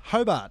South,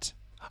 Hobart.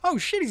 Oh,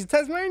 shit, he's a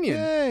Tasmanian.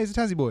 Yeah, he's a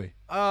Tassie boy.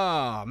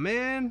 Oh,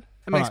 man.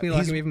 That makes Alright, me like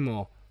he's- him even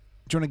more.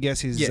 Do you want to guess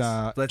his? Yes, do you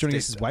let's want to do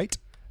guess his that. weight?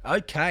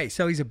 Okay,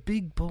 so he's a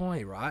big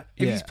boy, right?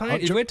 If Yeah. he's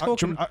playing, if Do- we're do-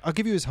 talking... I'll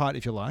give you his height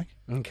if you like.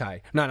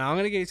 Okay. No, I'm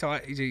going to get his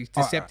height. He's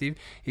deceptive.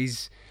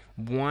 He's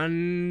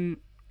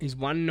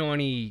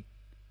 190...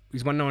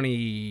 He's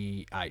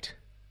 198.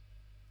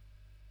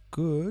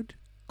 Good.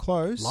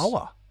 Close.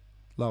 Lower.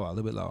 Lower. A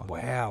little bit lower.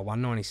 Wow,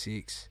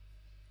 196.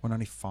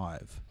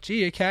 195.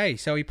 Gee, okay.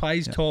 So he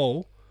plays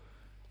tall.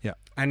 Yeah.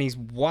 And his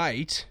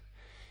weight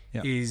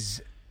Yeah.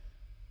 is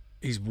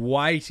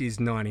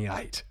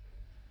 98.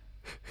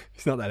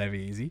 He's not that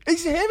heavy, is he?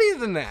 He's heavier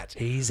than that.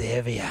 He's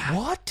heavier.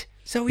 What?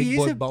 So Big he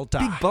boy is a bolter.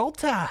 big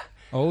bolter.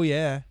 Oh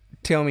yeah.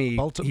 Tell me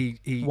Bolter. he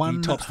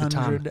tops the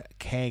ton. 100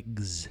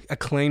 kegs. A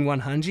clean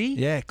 100?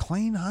 Yeah,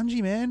 clean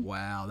hungy, man.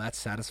 Wow, that's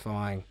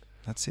satisfying.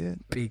 That's it.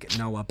 Big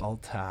Noah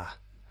Bolter.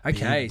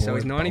 Okay, Big so boy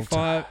he's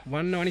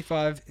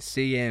 195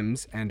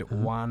 CMs and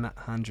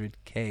 100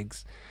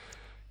 kegs.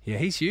 Yeah,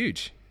 he's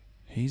huge.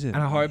 He's a And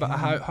a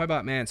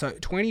Hobart man. So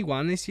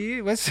 21 this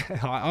year.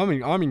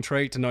 I'm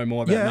intrigued to know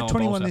more about Noah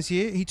 21 Bolter. this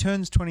year. He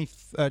turns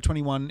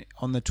 21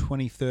 on the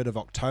 23rd of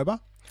October.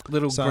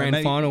 Little So grand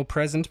maybe- final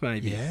present,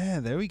 maybe.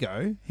 Yeah, there we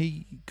go.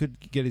 He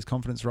could get his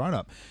confidence right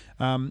up.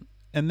 And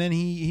then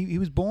he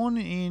was born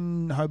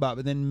in Hobart,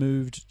 but then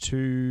moved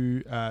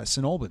to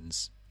St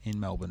Albans in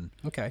Melbourne.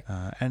 Okay.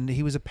 And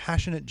he was a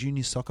passionate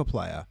junior soccer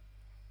player.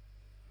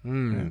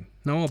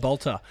 Noah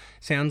Bolter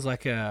sounds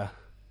like a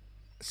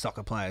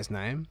soccer player's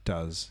name.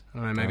 Does I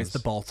don't know. Maybe it's the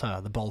Does. Bolter,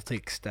 the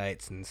Baltic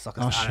states, and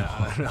soccer. Oh,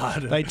 I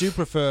don't know. They do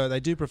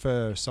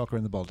prefer soccer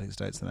in the Baltic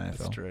states than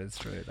AFL. It's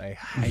true. They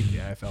hate the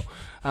AFL.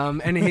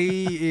 And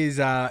he is.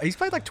 He's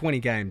played like 20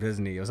 games,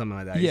 hasn't he, or something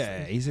like that?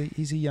 Yeah, he's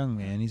a young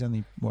man. He's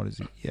only, what is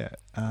he? Yeah,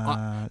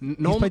 he's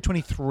norm- played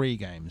 23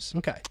 games.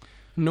 Okay.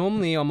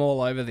 Normally, I'm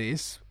all over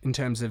this in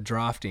terms of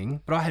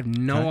drafting, but I have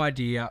no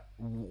idea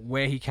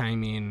where he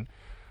came in.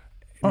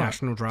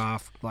 National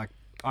draft, like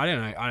I don't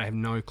know. I have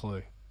no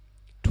clue.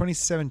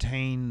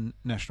 2017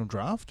 national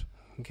draft.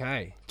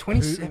 Okay, Who,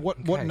 27.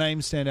 what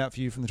names stand out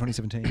for you from the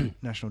 2017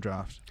 national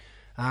draft?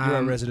 You're a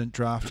Um, resident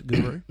draft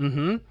guru.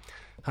 Mm-hmm.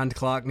 Hunter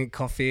Clark, Nick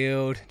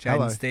Caulfield,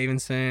 Hello. Jaden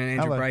Stevenson,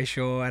 Andrew Hello.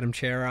 Brayshaw, Adam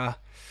Chera.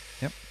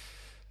 Yep.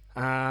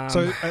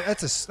 So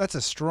that's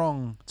a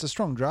strong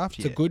draft.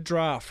 it's a good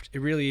draft.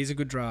 It really is a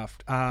good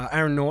draft.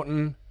 Aaron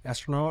Norton,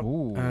 astronaut.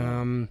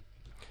 Ooh.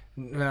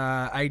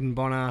 Aidan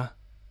Bonner,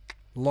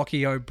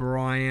 Lockie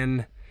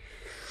O'Brien,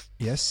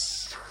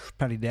 Yes.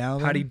 Paddy Dow.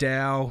 Paddy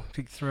Dow,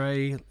 pick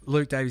 3.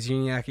 Luke Davis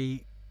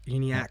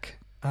Uniac,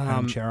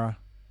 Adam Chera.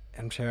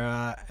 and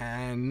Chera,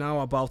 and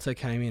Noah Bolter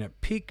came in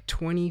at pick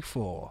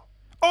 24.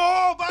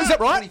 Oh, Is that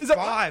right? Is that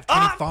right?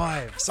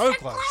 25. So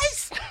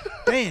close.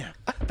 Damn.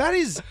 That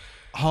is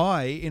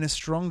high in a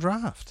strong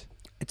draft.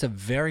 It's a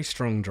very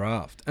strong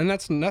draft, and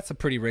that's a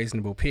pretty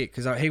reasonable pick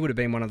because he would have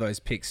been one of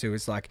those picks who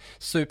is like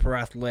super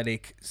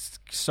athletic,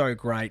 so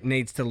great,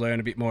 needs to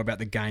learn a bit more about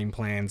the game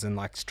plans and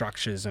like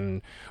structures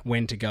and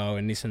when to go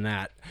and this and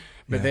that.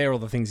 But Yeah. they're all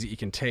the things that you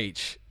can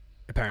teach,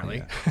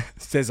 apparently,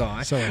 says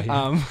I. So I hear.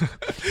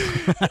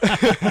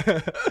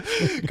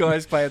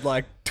 Guys played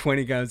like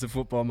 20 games of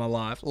football in my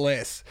life,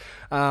 less.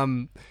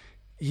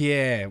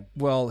 Yeah,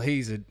 well,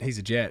 he's a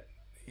jet.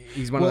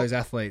 He's one of Well- those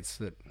athletes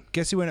that.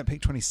 Guess who went at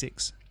pick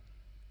 26?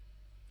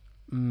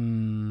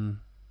 Someone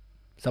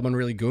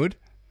really good.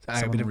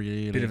 Someone a bit of,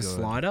 really bit of a good.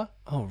 slider.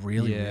 Oh,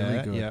 really,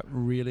 really good. Yeah,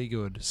 really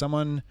good.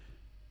 Someone,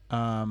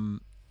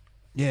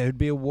 it'd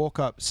be a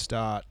walk-up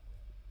start,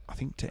 I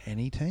think, to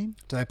any team.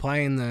 Do they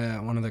play in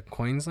one of the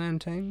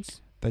Queensland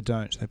teams? They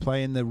don't. They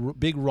play in the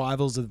big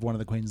rivals of one of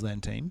the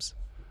Queensland teams.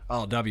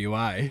 Oh,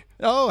 WA.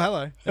 Oh,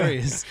 hello. There he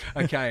is.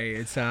 Okay,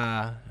 it's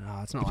no,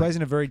 it's He not. plays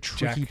in a very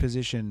tricky Jack.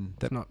 position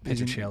that not is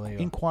Petruccelli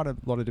in or- quite a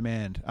lot of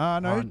demand. No,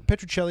 Oh.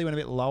 Petruccelli went a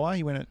bit lower.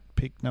 He went at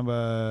pick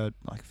number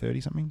like 30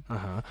 something.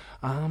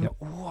 Yep.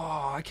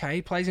 Whoa, okay,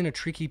 he plays in a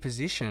tricky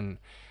position.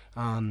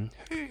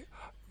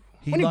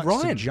 He Ronnie likes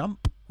Ryan. to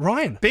jump.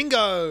 Ryan.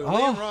 Bingo! Oh,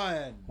 Liam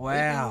Ryan.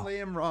 wow.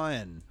 Liam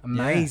Ryan.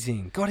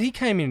 Amazing. God, he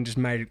came in and just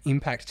made an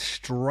impact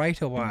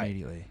straight Yeah. away.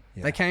 Immediately.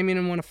 Yeah. They came in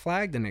and won a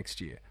flag the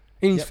next year.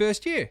 In his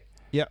first year.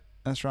 Yep,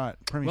 that's right.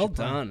 Well Premiership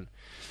player. done.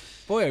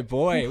 Boy, oh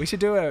boy. We should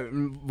do a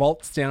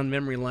waltz down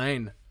memory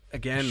lane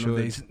again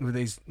with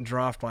these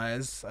draft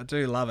players. I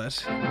do love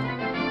it.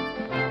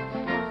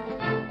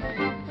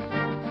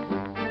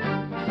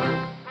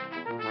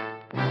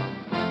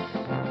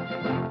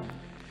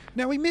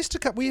 Now, we missed a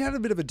couple. We had a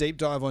bit of a deep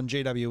dive on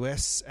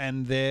GWS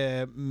and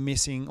their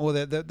missing, or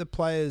the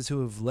players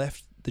who have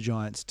left the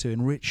Giants to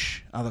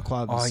enrich other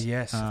clubs. Oh,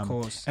 yes, of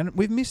course. And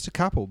we've missed a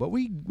couple, but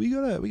we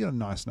got a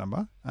nice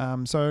number.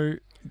 So,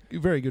 a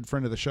very good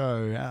friend of the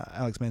show,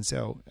 Alex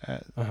Mansell,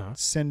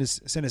 send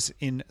us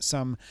in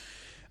some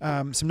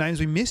names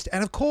we missed,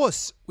 and of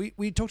course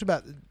we talked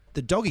about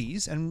the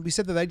doggies, and we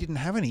said that they didn't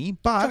have any,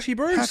 but Joshy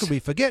Bruce. how could we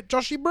forget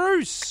Joshy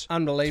Bruce?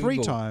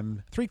 Unbelievable.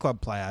 3-club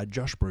player,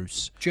 Josh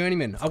Bruce.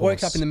 Journeyman. I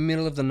woke up in the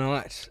middle of the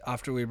night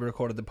after we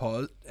recorded the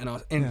pod, and I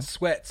was in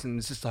sweats, and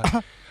it's just like,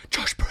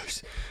 Josh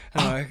Bruce.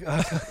 And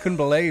I couldn't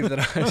believe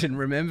that I didn't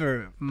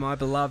remember my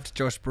beloved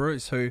Josh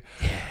Bruce, who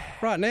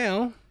right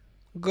now,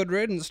 good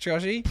riddance,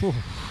 Joshy.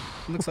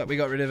 Looks like we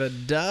got rid of a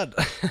dud.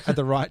 At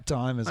the right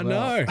time as well.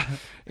 I know.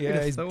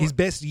 Yeah, his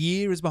best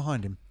year is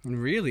behind him. It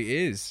really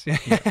is.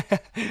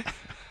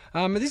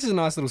 This is a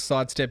nice little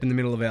sidestep in the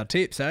middle of our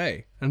tips,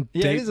 eh? And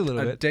Yeah, it is a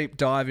little bit. deep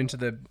dive into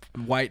the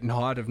weight and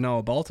height of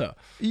Noah Bolter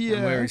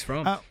and where he's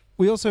from.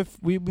 We also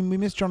we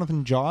missed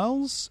Jonathan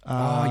Giles. who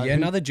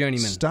another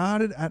journeyman.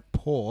 Started at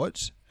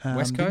Port,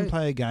 West didn't Coast?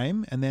 play a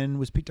game, and then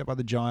was picked up by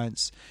the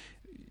Giants.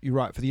 You're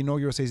right, for the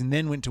inaugural season,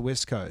 then went to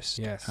West Coast.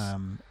 Yes.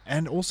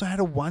 And also had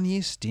a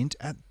 1-year stint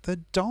at the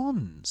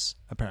Dons,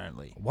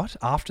 apparently. What?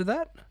 After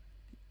that?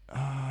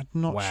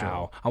 Not Wow.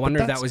 sure. I wonder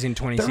But if that was in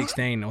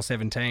 2016 or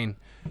 17.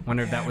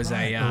 Wonder if that was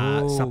a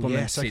supplement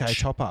Yes, okay,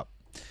 stitch. top up.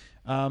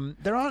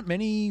 There aren't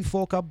many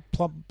 4-club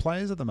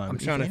players at the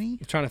moment. I'm trying any?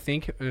 to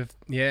think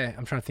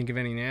of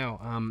any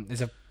now.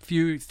 There's a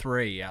few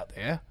 3 out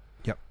there.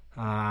 Yep.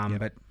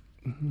 But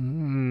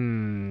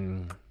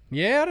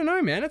yeah, I don't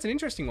know, man. That's an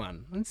interesting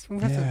one. We'll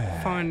have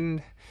to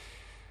find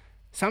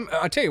some.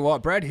 I tell you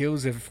what, Brad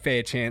Hill's a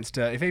fair chance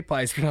to, if he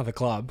plays for another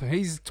club.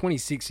 He's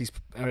 26. He's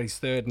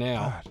third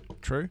now,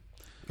 True.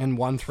 and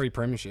won 3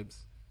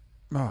 premierships.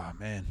 Oh,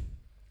 man.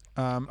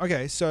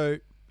 Okay, so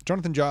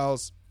Jonathan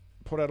Giles,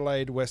 Port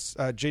Adelaide,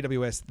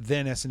 GWS,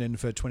 then Essendon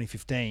for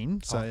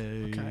 2015. So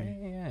Okay,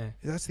 yeah.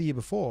 that's the year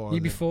before.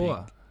 Year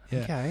before. Yeah.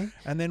 Okay.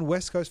 And then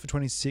West Coast for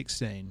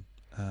 2016.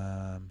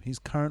 He's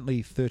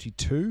currently 32.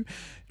 Do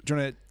you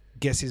want to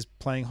guess his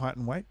playing height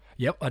and weight?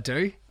 Yep, I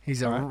do.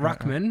 He's a All right,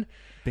 ruckman.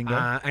 Bingo.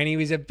 And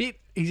he's a bit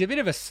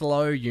of a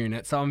slow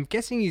unit, so I'm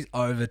guessing he's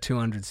over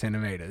 200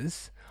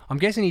 centimetres. I'm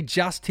guessing he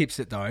just tips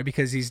it though,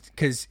 because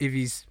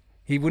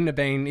he wouldn't have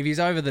been, if he's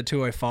over the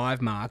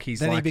 205 mark, he's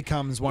Then like, he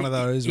becomes one of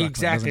those. ruckmen,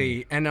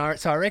 exactly. doesn't he? And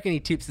so I reckon he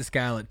tips the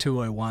scale at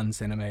 201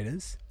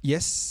 centimetres.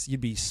 Yes,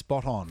 you'd be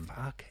spot on.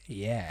 Fuck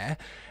yeah.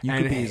 You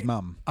And could be his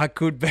mum. I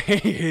could be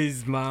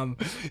his mum,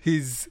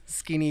 his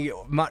skinny,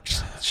 much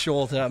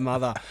shorter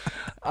mother.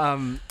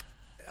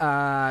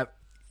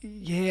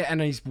 Yeah,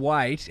 and his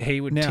weight,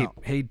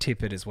 he'd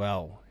tip it as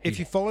well. If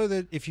you follow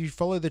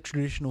the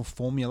traditional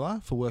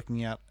formula for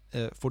working out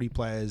footy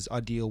players'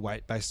 ideal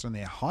weight based on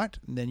their height,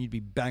 then you'd be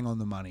bang on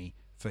the money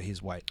for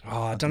his weight.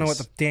 Oh, I don't know what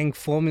the dang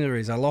formula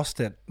is. I lost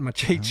it. My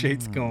cheat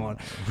sheet's gone.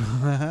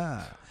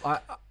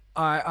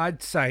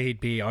 I'd say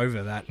he'd be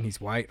over that in his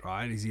weight,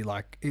 right? Is he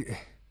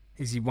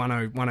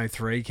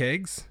 103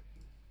 kegs?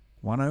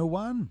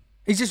 101.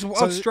 He's just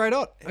straight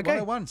up.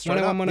 Okay. 101, straight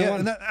up.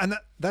 101. Yeah,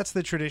 that's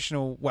the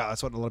traditional. Well,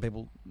 that's what a lot of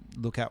people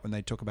look at when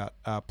they talk about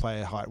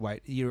player height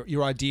weight.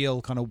 Your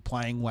ideal kind of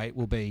playing weight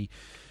will be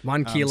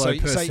 1 kilo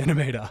per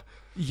centimetre.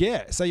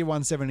 Yeah, say you're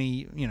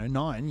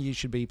 179, you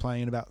should be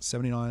playing at about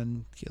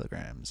 79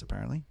 kilograms,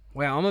 apparently.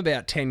 Wow, I'm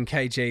about 10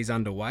 kgs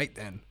underweight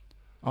then.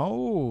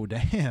 Oh,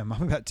 damn.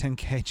 I'm about 10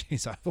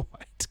 kgs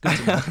overweight. Good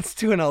to know. Let's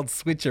do an old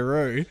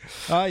switcheroo.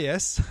 Oh,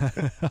 yes.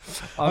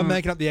 I'm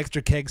making up the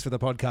extra kegs for the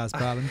podcast,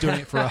 but I'm doing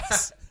it for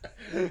us.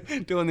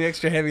 Doing the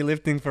extra heavy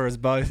lifting for us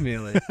both,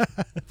 merely.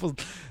 Well,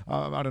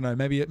 I don't know.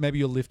 Maybe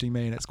you're lifting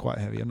me and it's quite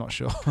heavy. I'm not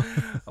sure.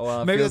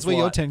 Well, Maybe that's where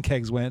your 10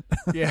 kegs went.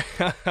 Yeah.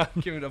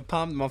 Give it a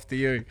pump them off to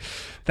you.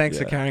 Thanks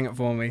for carrying it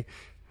for me.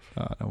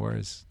 No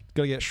worries.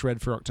 Got to get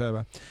shred for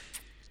October.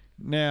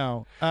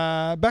 Now,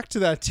 back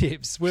to our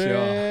tips. We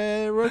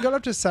got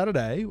up to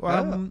Saturday.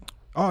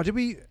 Did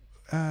we?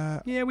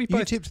 Yeah, we You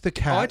both tipped the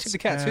Cats. I tipped the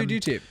Cats. Who do you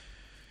tip?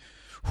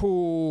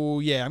 Oh,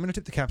 yeah, I'm going to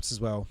tip the Caps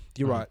as well.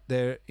 You're right.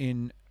 They're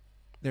in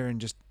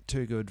just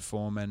too good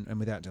form, and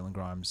without Dylan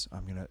Grimes,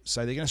 I'm going to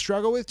say they're going to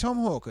struggle with Tom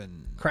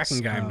Hawkins.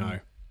 Cracking game, though.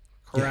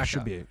 Yeah,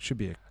 should be a as you should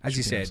be an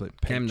said,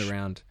 absolute came peach. the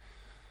round.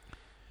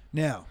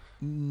 Now,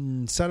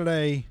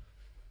 Saturday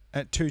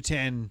at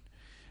 2:10,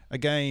 a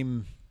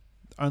game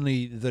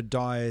only the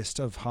diest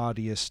of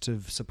hardiest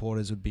of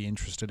supporters would be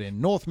interested in.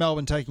 North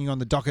Melbourne taking on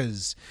the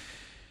Dockers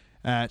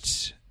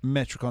at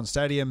Metricon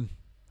Stadium.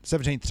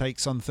 17th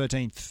takes on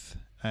 13th.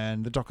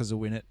 and the Dockers will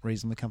win it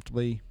reasonably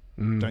comfortably.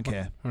 Don't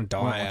care. A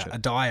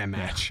dire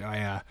match.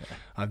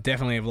 I've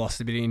definitely have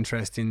lost a bit of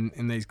interest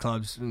in these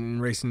clubs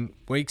in recent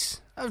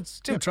weeks. I've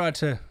still tried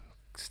to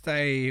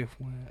stay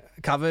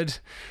covered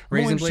More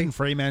interested reasonably. in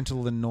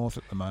Fremantle than North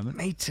at the moment.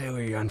 Me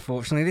too,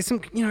 unfortunately. There's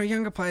some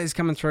younger players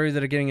coming through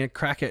that are getting a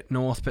crack at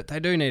North, but they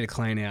do need a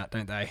clean out,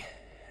 don't they?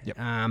 Yep.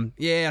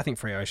 I think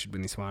Freo should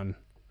win this one.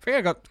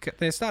 Freo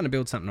they're starting to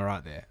build something all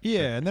right there.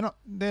 Yeah, and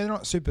they're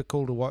not super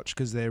cool to watch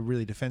because they're a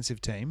really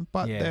defensive team,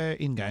 but Yeah. they're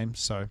in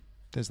games, so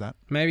there's that.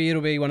 Maybe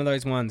it'll be one of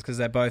those ones because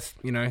they're both,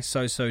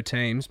 so-so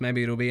teams.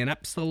 Maybe it'll be an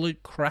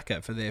absolute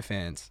cracker for their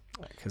fans.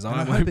 Because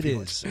I hope it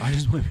is. I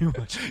just won't be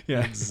watching.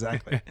 Yeah,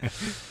 exactly.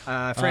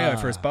 Freo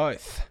for us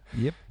both.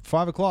 Yep.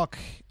 5 o'clock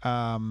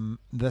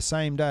the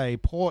same day.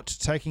 Port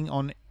taking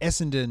on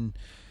Essendon.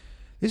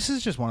 This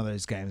is just one of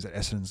those games that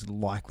Essendon's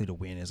likely to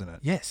win, isn't it?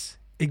 Yes,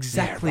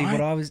 exactly right?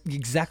 what I was.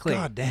 Exactly.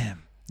 God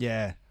damn.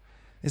 Yeah.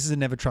 This is a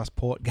never trust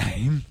Port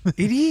game.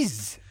 It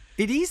is.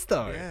 It is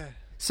though. Yeah.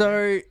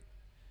 So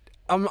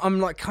I'm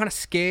like kind of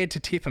scared to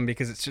tip them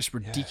because it's just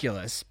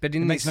ridiculous. But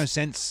It makes no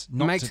sense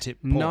not to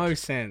tip Port. No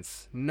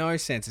sense. No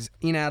sense. It's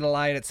in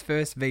Adelaide. It's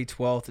first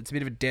v12th. It's a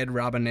bit of a dead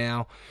rubber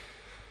now,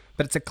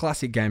 but it's a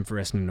classic game for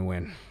Essendon to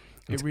win.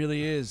 It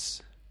really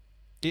is.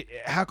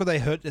 How could they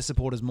hurt their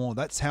supporters more?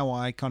 That's how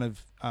I kind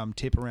of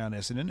tip around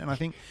Essendon. And I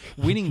think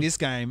winning this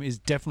game is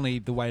definitely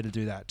the way to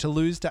do that. To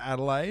lose to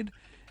Adelaide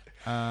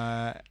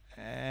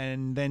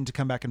and then to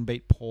come back and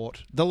beat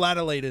Port. The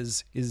ladder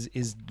leaders is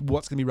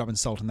what's going to be rubbing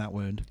salt in that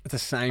wound. It's the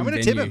same I'm gonna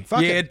venue. tip 'em.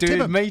 Fuck yeah, it. dude,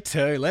 Tip 'em. me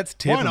too. Let's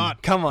tip Why 'em.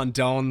 not? Come on,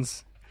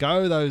 Dons.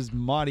 Go those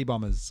mighty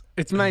Bombers.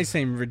 It may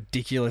seem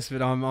ridiculous,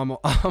 but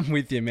I'm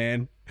with you,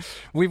 man.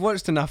 We've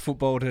watched enough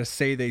football to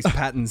see these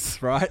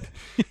patterns, right?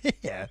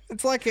 Yeah.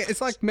 It's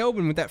like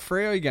Melbourne with that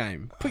Freo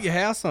game. Put your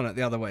house on it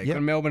the other week. Yep.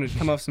 When Melbourne had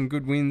come off some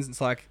good wins,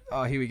 it's like,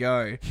 oh, here we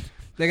go.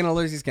 They're going to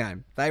lose this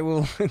game. They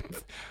will.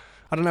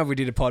 I don't know if we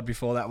did a pod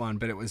before that one,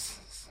 but it was.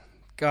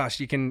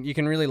 Gosh, you can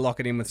really lock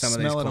it in with some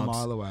Smell of it these a clubs.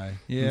 mile away.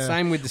 Yeah. And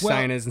same with the Well,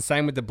 Sainers, and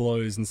same with the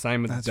Blues, and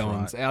same with the That's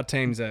Dons. right. Our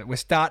teams we're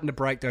starting to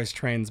break those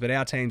trends, but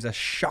our teams are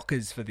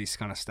shockers for this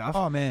kind of stuff.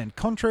 Oh, man.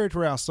 Contrary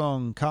to our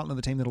song, Carlton are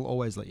the team that'll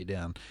always let you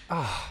down.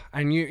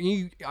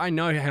 And I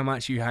know how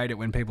much you hate it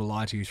when people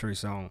lie to you through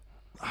song.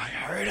 I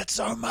heard it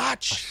so I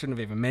much. shouldn't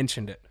have even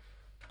mentioned it.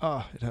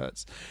 Oh, it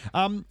hurts.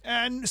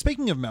 And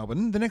speaking of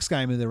Melbourne, the next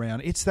game of the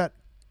round, it's that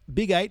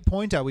big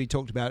 8-pointer we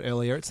talked about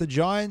earlier. It's the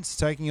Giants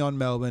taking on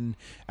Melbourne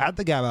at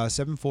the Gabba,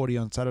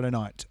 7:40 on Saturday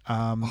night.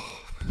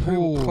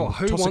 Who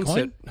toss a wants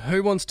coin? it?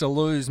 Who wants to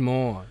lose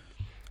more?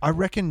 I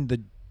reckon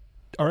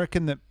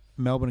that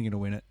Melbourne are going to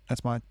win it.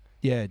 That's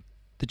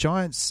the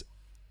Giants.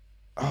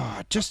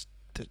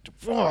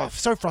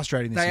 So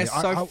frustrating this They year.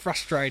 are so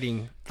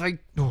frustrating.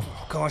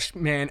 Gosh,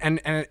 man, and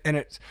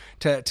it's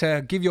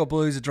to give your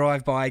Blues a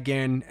drive by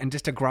again and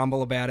just to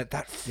grumble about it.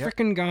 That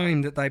frickin'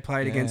 game that they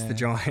played against the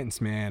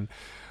Giants, man.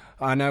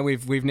 I know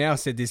we've now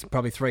said this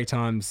probably 3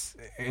 times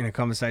in a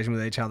conversation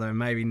with each other, and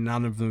maybe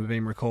none of them have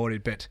been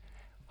recorded. But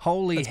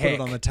holy Let's heck,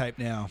 put it on the tape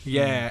now.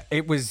 yeah,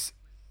 it was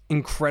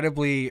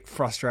incredibly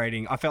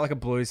frustrating. I felt like a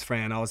Blues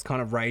fan. I was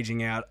kind of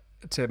raging out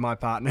to my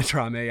partner,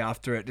 Try-Me,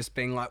 after it, just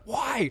being like,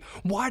 why?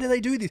 Why do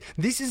they do this?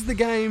 This is the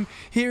game.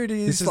 Here it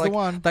is. This is like, the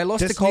one. They lost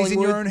Destiny's to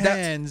Collingwood. in your own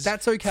hands.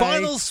 That's okay.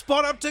 Final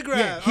spot up to grab.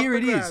 Yeah, here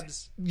up it for is.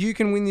 grabs. You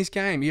can win this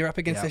game. You're up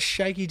against Yep. the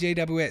shaky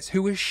GWS,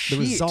 who were shit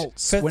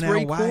results for went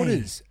 3 our way.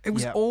 quarters. It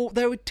was Yep.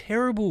 they were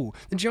terrible.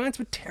 The Giants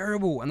were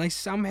terrible, and they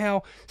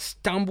somehow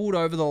stumbled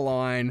over the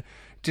line.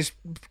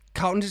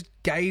 Carlton just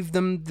gave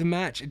them the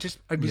match. It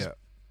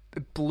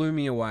blew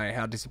me away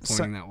how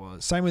disappointing that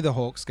was. Same with the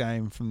Hawks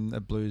game from the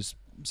Blues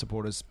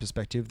supporters'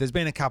 perspective. There's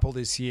been a couple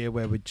this year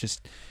where we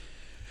just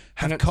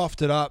have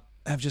coughed it up.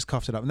 And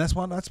that's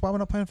why we're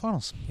not playing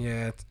finals.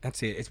 Yeah,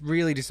 that's it. It's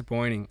really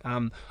disappointing.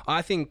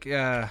 I think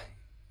the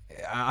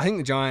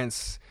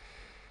Giants.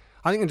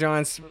 I think the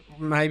Giants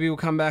maybe will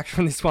come back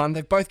from this one.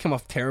 They've both come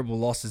off terrible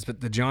losses, but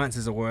the Giants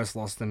is a worse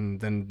loss than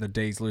the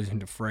D's losing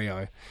to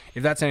Freo.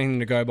 If that's anything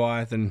to go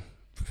by, then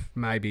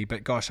maybe.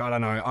 But gosh, I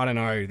don't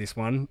know this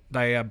one.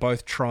 They are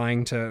both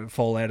trying to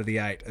fall out of the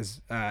 8 as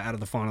out of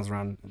the finals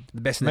run.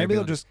 The best. Maybe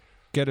they'll just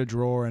get a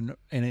draw and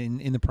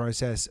in the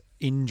process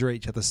injure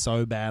each other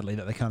so badly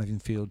that they can't even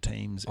field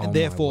teams, and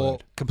therefore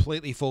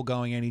completely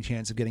foregoing any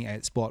chance of getting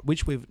 8th spot,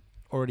 which we've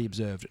already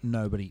observed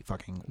nobody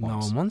fucking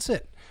wants. No one wants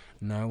it.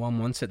 No one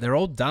wants it. They're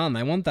all done.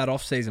 They want that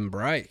off-season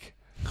break.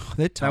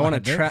 They're tired. They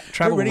want to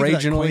travel They're ready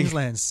for that regionally.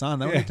 Queensland sun.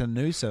 They want to get to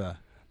Noosa.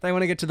 They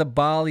want to get to the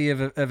Bali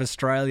of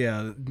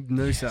Australia,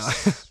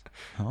 Noosa.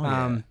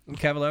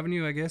 Cavill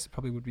Avenue, I guess,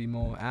 probably would be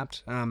more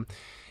apt. The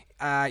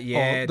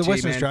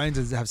Western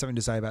Australians have something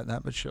to say about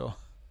that, but sure.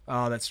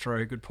 Oh, that's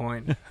true. Good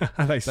point.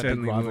 They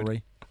certainly big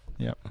rivalry.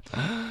 would.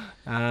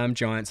 Yep.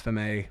 Giants for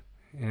me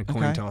in a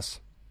coin toss.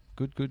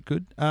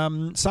 Good.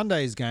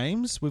 Sunday's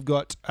games, we've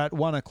got at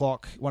 1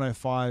 o'clock,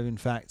 1:05 in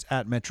fact,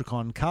 at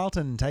Metricon,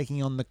 Carlton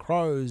taking on the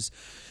Crows,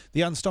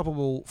 the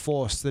unstoppable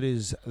force that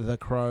is the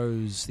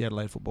Crows, the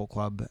Adelaide Football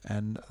Club,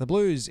 and the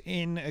Blues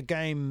in a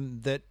game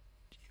that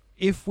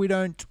if we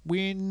don't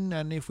win,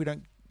 and if we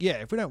don't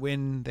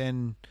win,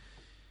 then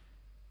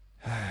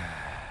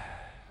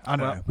I don't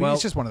know. Well,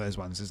 it's just one of those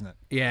ones, isn't it?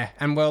 Yeah,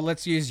 and well,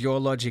 let's use your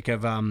logic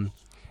of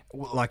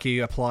like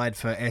you applied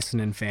for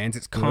Essendon fans.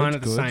 It's kind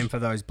of the same for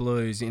those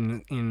Blues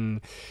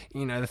in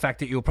the fact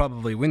that you'll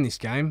probably win this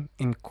game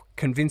in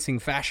convincing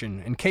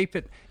fashion and keep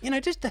it,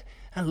 just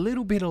a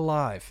little bit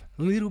alive,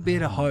 a little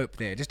bit of hope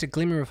there, just a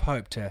glimmer of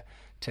hope to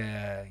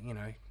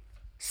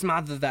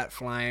smother that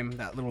flame,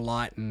 that little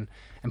light, and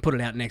put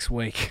it out next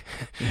week.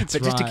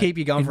 But just to keep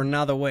you going for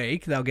another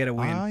week, they'll get a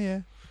win. Oh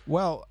yeah.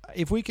 Well,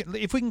 if we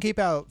can keep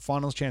our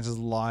finals chances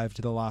alive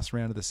to the last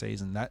round of the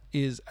season, that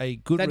is a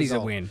good result. That is a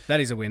win. That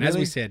is a win. Really? As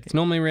we said, it's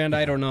normally around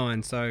 8 or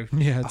 9, so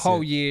a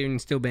whole year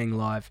and still being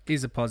live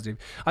is a positive.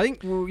 I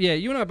think,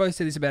 you and I both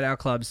said this about our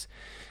clubs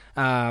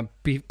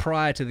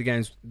prior to the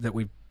games that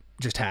we've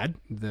just had,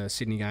 the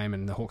Sydney game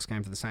and the Hawks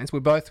game for the Saints. We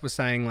both were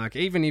saying, like,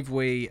 even if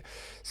we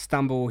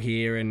stumble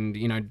here and,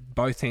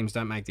 both teams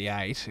don't make the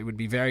 8, it would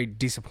be very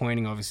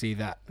disappointing, obviously,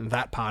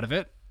 that part of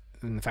it,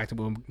 and the fact that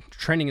we're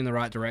trending in the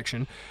right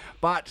direction.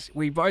 But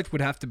we both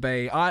would have to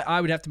be, I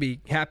would have to be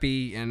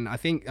happy, and I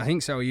think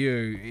so are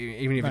you,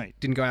 even if it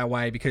didn't go our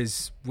way,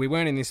 because we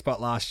weren't in this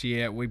spot last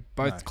year.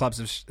 Clubs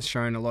have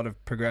shown a lot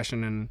of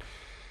progression, and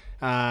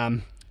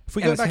if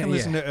we go back and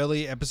listen to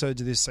early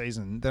episodes of this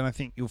season, then I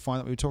think you'll find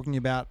that we were talking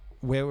about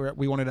where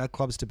we wanted our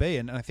clubs to be.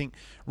 And I think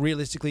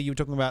realistically, you were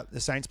talking about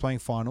the Saints playing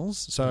finals,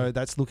 so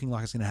that's looking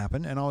like it's going to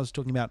happen. And I was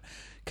talking about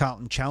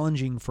Carlton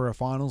challenging for a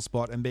final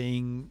spot and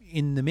being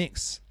in the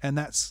mix, and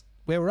that's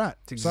where we're at.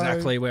 It's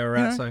exactly where we're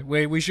at. So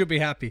we should be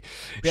happy.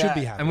 Should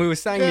be happy. And we were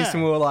saying this,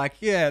 and we were like,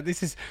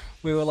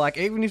 we were like,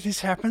 even if this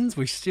happens,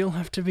 we still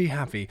have to be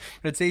happy.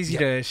 But it's easy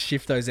to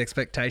shift those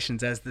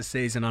expectations as the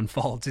season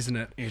unfolds, isn't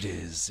it? It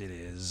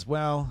is.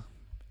 Well,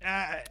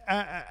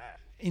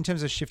 in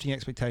terms of shifting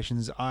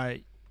expectations,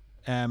 I've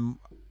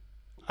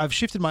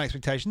shifted my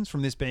expectations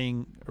from this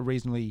being a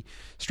reasonably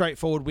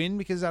straightforward win,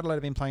 because Adelaide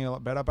have been playing a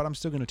lot better, but I'm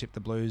still going to tip the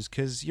Blues,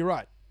 because you're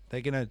right. They're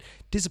going to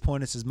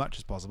disappoint us as much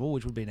as possible,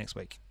 which would be next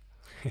week.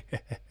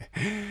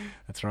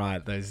 That's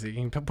right.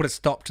 You can put a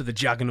stop to the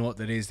juggernaut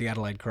that is the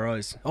Adelaide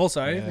Crows.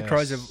 Also, the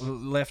Crows have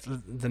left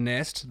the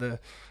nest, the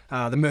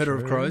murder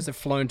of Crows. They've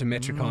flown to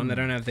Metricon. They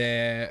don't have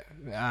their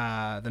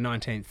the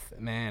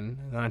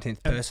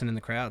 19th person in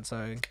the crowd.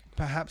 So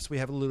perhaps we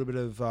have a little bit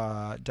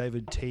of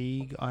David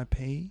Teague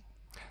IP.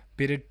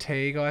 Bit of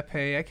Teague IP.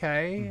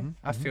 Okay,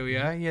 I feel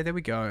ya. Yeah, there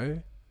we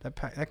go.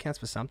 That counts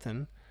for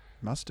something.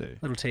 Must do.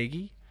 Little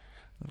Teague.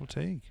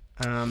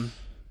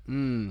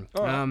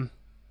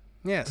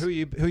 Yes. Who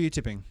are you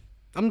tipping?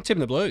 I'm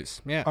tipping the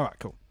Blues. Yeah. All right.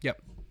 Cool.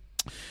 Yep.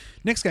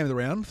 Next game of the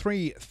round,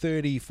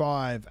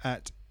 3:35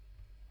 at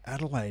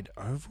Adelaide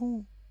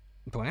Oval.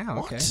 Wow.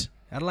 What? Okay.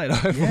 Adelaide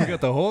Oval. Yeah. We've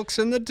got the Hawks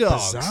and the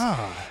Dogs.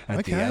 Bizarre.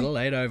 At the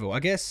Adelaide Oval. I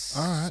guess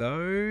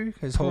so,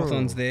 because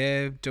Hawthorn's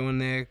there doing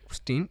their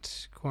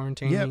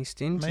quarantine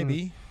stint.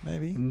 Maybe.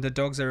 And the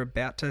Dogs are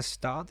about to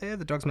start there.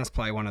 The Dogs must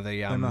play one of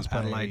the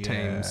Adelaide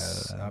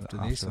teams after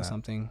this or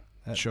something.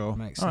 That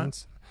makes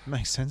sense.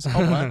 Makes sense.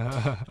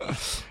 Oh,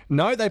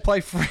 no, they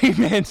play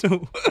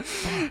Fremantle.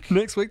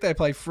 Next week they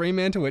play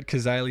Fremantle at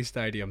Kazali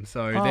Stadium.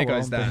 So there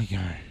goes that. There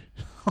you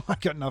go. I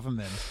got nothing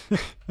then.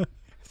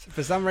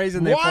 For some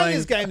reason they're playing... Why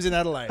is games in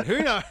Adelaide?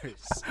 Who knows?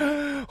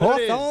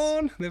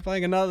 Hawthorn. They're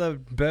playing another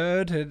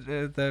bird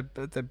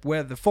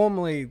where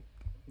formerly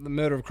the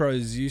Murder of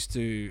Crows used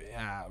to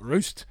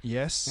roost.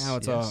 Yes. Now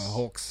it's a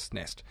hawk's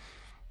nest.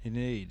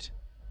 Indeed.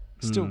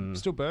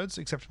 Still birds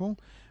acceptable.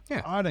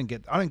 Yeah. I don't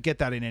get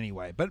that in any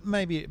way. But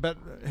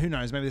who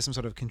knows? Maybe there's some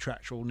sort of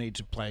contractual need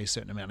to play a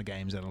certain amount of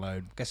games at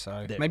Adelaide. I guess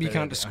so. Maybe you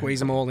can't just squeeze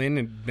them all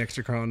in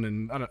Metricon,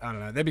 and I don't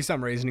know. There'd be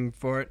some reasoning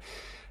for it.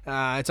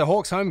 It's a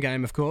Hawks home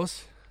game, of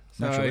course.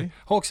 So naturally.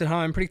 Hawks at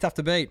home, pretty tough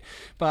to beat.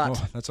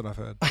 But that's what I've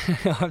heard.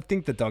 I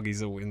think the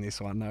Doggies will win this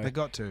one, though. They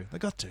got to.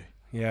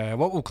 Yeah.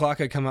 What will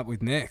Clarko come up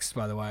with next,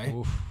 by the way?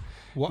 Oof.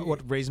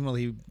 What reason will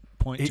he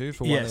point to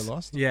for why they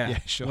lost? Yeah,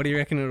 sure. What do you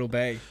reckon it'll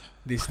be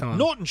this time?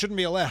 Norton shouldn't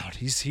be allowed.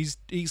 He's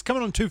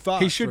coming on too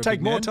fast. He should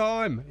take more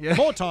time. Yeah.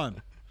 More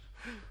time.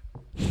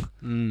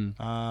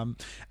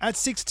 At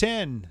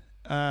 6:10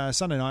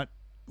 Sunday night,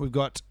 we've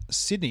got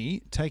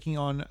Sydney taking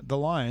on the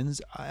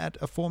Lions at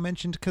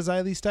aforementioned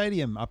Kazali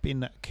Stadium up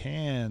in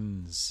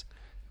Cairns.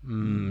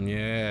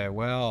 Yeah,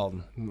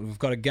 well, we've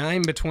got a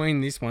game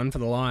between this one for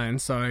the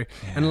Lions, so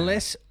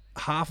unless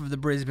half of the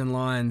Brisbane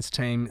Lions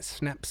team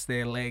snaps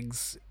their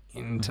legs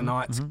in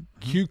tonight's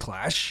Q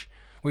clash,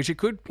 which it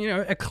could,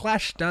 a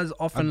clash does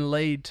often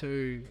lead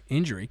to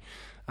injury.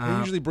 They're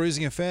usually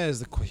bruising affairs,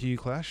 the Q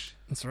clash.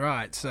 That's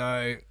right,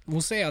 so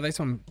we'll see how this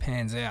one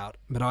pans out,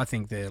 but I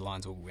think the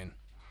Lions will win.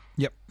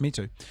 Yep, me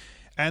too.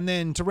 And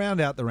then to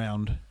round out the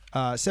round,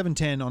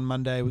 7:10 on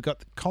Monday, we've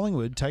got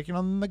Collingwood taking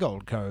on the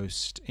Gold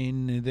Coast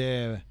in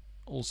their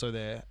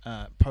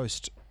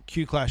post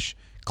Q clash.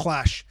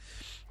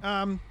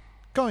 Going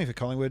for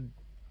Collingwood,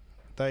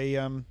 they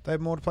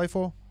have more to play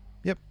for.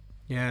 Yep.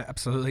 Yeah,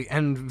 absolutely,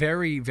 and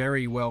very,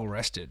 very well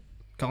rested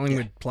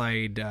Collingwood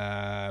played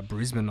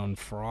Brisbane on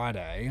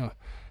Friday,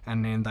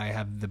 and then they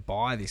have the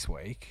bye this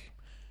week.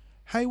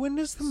 Hey, when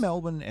does the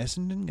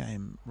Melbourne-Essendon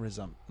game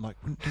resume? Like,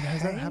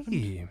 has that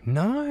happened?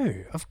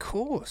 No, of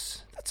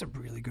course. That's a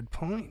really good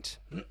point.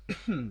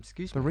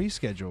 Excuse The me.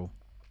 reschedule.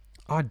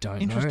 I don't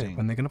know Interesting.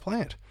 when they're going to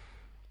play it.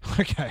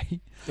 Okay.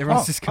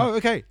 Everyone's just going,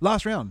 okay.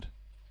 Last round.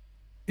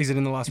 is it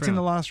in the last It's round? in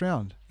the last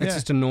round. It's Yeah.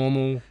 just a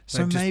normal... So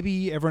they've just-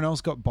 maybe everyone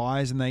else got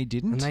buys and they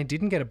didn't? And they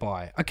didn't get a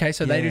bye. Okay,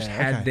 so they Yeah, just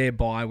had okay. their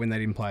bye when they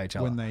didn't play each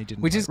other. When they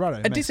didn't Which play. is Righto,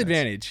 a makes sense.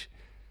 disadvantage.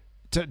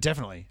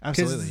 Definitely.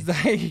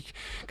 Absolutely.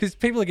 Because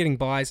people are getting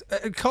buys.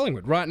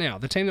 Collingwood, right now,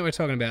 the team that we're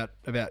talking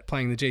about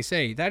playing the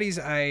GC, that is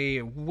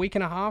a week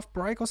and a half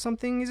break or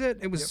something, is it?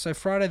 It was so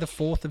Friday the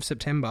 4th of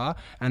September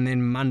and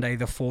then Monday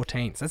the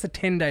 14th. So that's a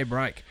 10-day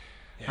break,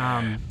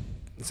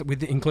 so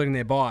including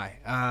their bye.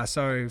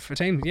 So for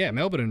teams,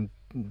 Melbourne and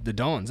the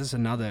Dons, that's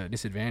another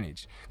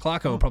disadvantage.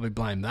 Clarko will probably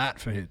blame that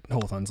for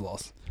Hawthorn's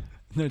loss.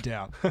 No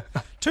doubt.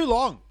 Too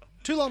long.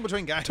 Too long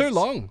between games. Too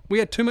long. We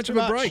had too much of a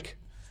much. break.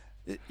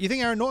 You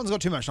think Aaron Norton's got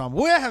too much time?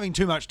 We're having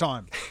too much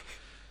time.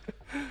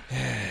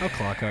 Oh,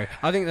 Clarko.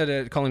 I think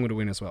that Collingwood will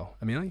win as well.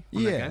 Amelia?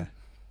 On that Yeah. game?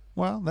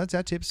 Well, that's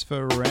our tips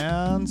for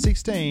round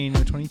 16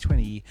 of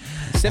 2020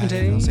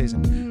 17 AFL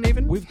season.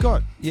 even? We've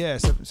got,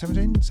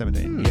 17?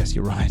 17. Yes,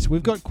 you're right.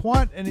 We've got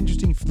quite an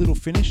interesting little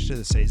finish to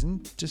the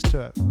season just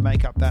to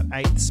make up that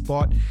 8th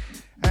spot.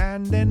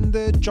 And then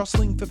the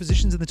jostling for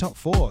positions in the top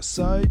 4.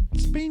 So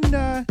it's been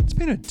a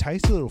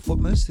tasty little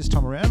footmas this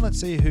time around.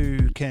 Let's see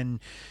who can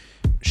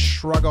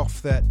shrug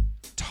off that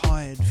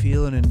tired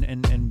feeling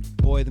and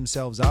buoy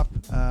themselves up.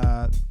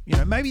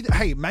 Maybe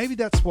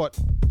that's what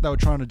they were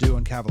trying to do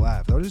on Cavill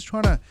Ave. They were just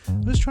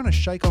trying to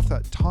shake off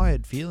that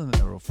tired feeling that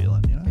they were all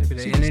feeling. You know, A bit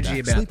of Super energy stack,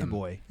 about sleepy them.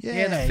 boy.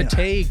 The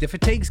fatigue. The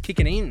fatigue's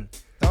kicking in.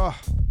 Oh,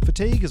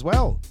 fatigue as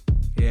well.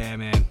 Yeah,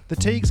 man. The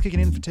Teague's kicking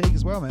in fatigue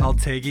as well, man. I'll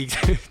take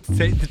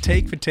the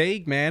teague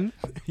fatigue, man.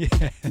 Yeah.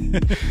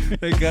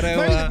 They got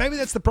to. Maybe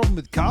that's the problem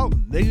with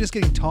Carlton. They're just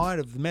getting tired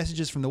of the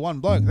messages from the one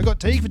bloke. They got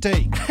Teague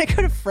fatigue. They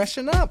got to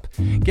freshen up.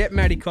 Get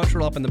Matty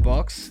Cottrell up in the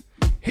box.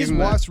 His Give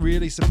him wife's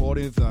really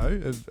supportive,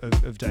 though,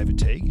 of David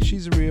Teague.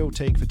 She's a real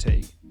Teague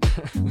fatigue.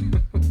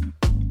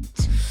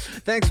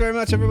 Thanks very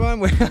much,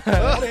 everyone.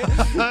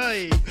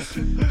 Hey!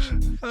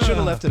 Should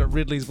have left it at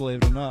Ridley's, believe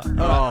it or not.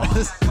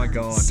 Oh, my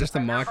God. Just a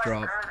mic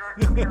drop.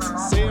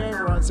 See you,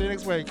 everyone. See you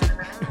next week.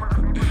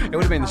 It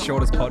would have been the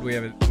shortest pod we've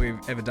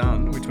ever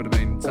done, which would have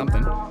been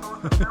something.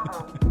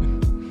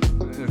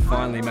 We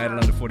finally made it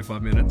under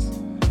 45 minutes.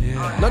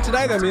 Yeah. Not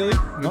today, though, Amelia.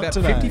 We're Not about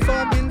today.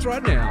 55 minutes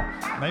right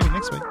now. Maybe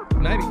next week.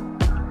 Maybe.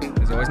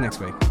 There's always next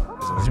week.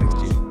 There's always next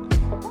year.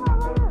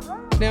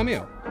 Now,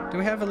 Emil, do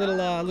we have a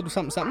little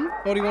something?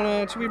 Or do you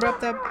want to? Should we wrap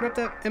that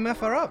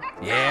MFR up?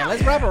 Yeah,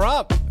 let's wrap her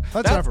up.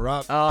 Let's wrap her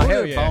up. Oh, Put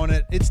hell a yeah. bow on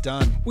it. It's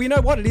done. Well, you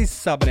know what? It is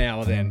sub an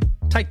hour then.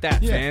 Take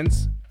that, Yeah.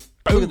 fans.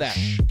 Look at that.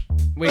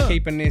 We're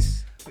keeping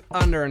this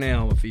under an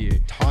hour for you.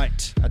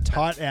 A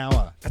tight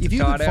hour. That's If a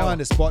you tight could hour.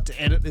 find a spot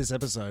to edit this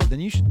episode, then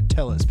you should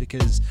tell us,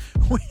 because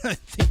we don't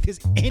think there's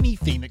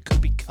anything that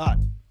could be cut.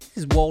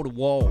 This is wall to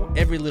wall.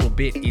 Every little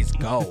bit is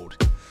gold.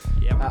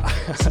 Yeah,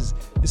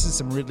 this is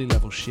some Ridley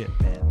level shit,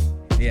 man.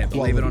 Yeah,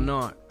 believe it or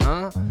not.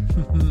 Huh?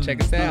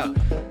 Check us out.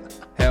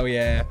 Hell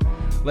yeah.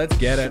 Let's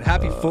get it.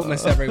 Happy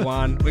Footmas,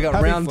 everyone. We got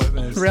Happy round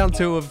Footmas.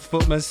 2 of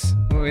Footmas,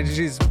 which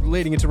is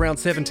leading into round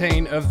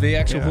 17 of the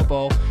actual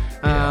football.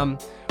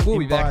 We'll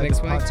be back Imbibe,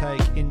 next week.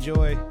 Partake,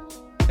 enjoy.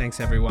 Thanks,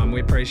 everyone.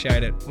 We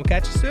appreciate it. We'll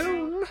catch you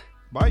soon.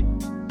 Bye.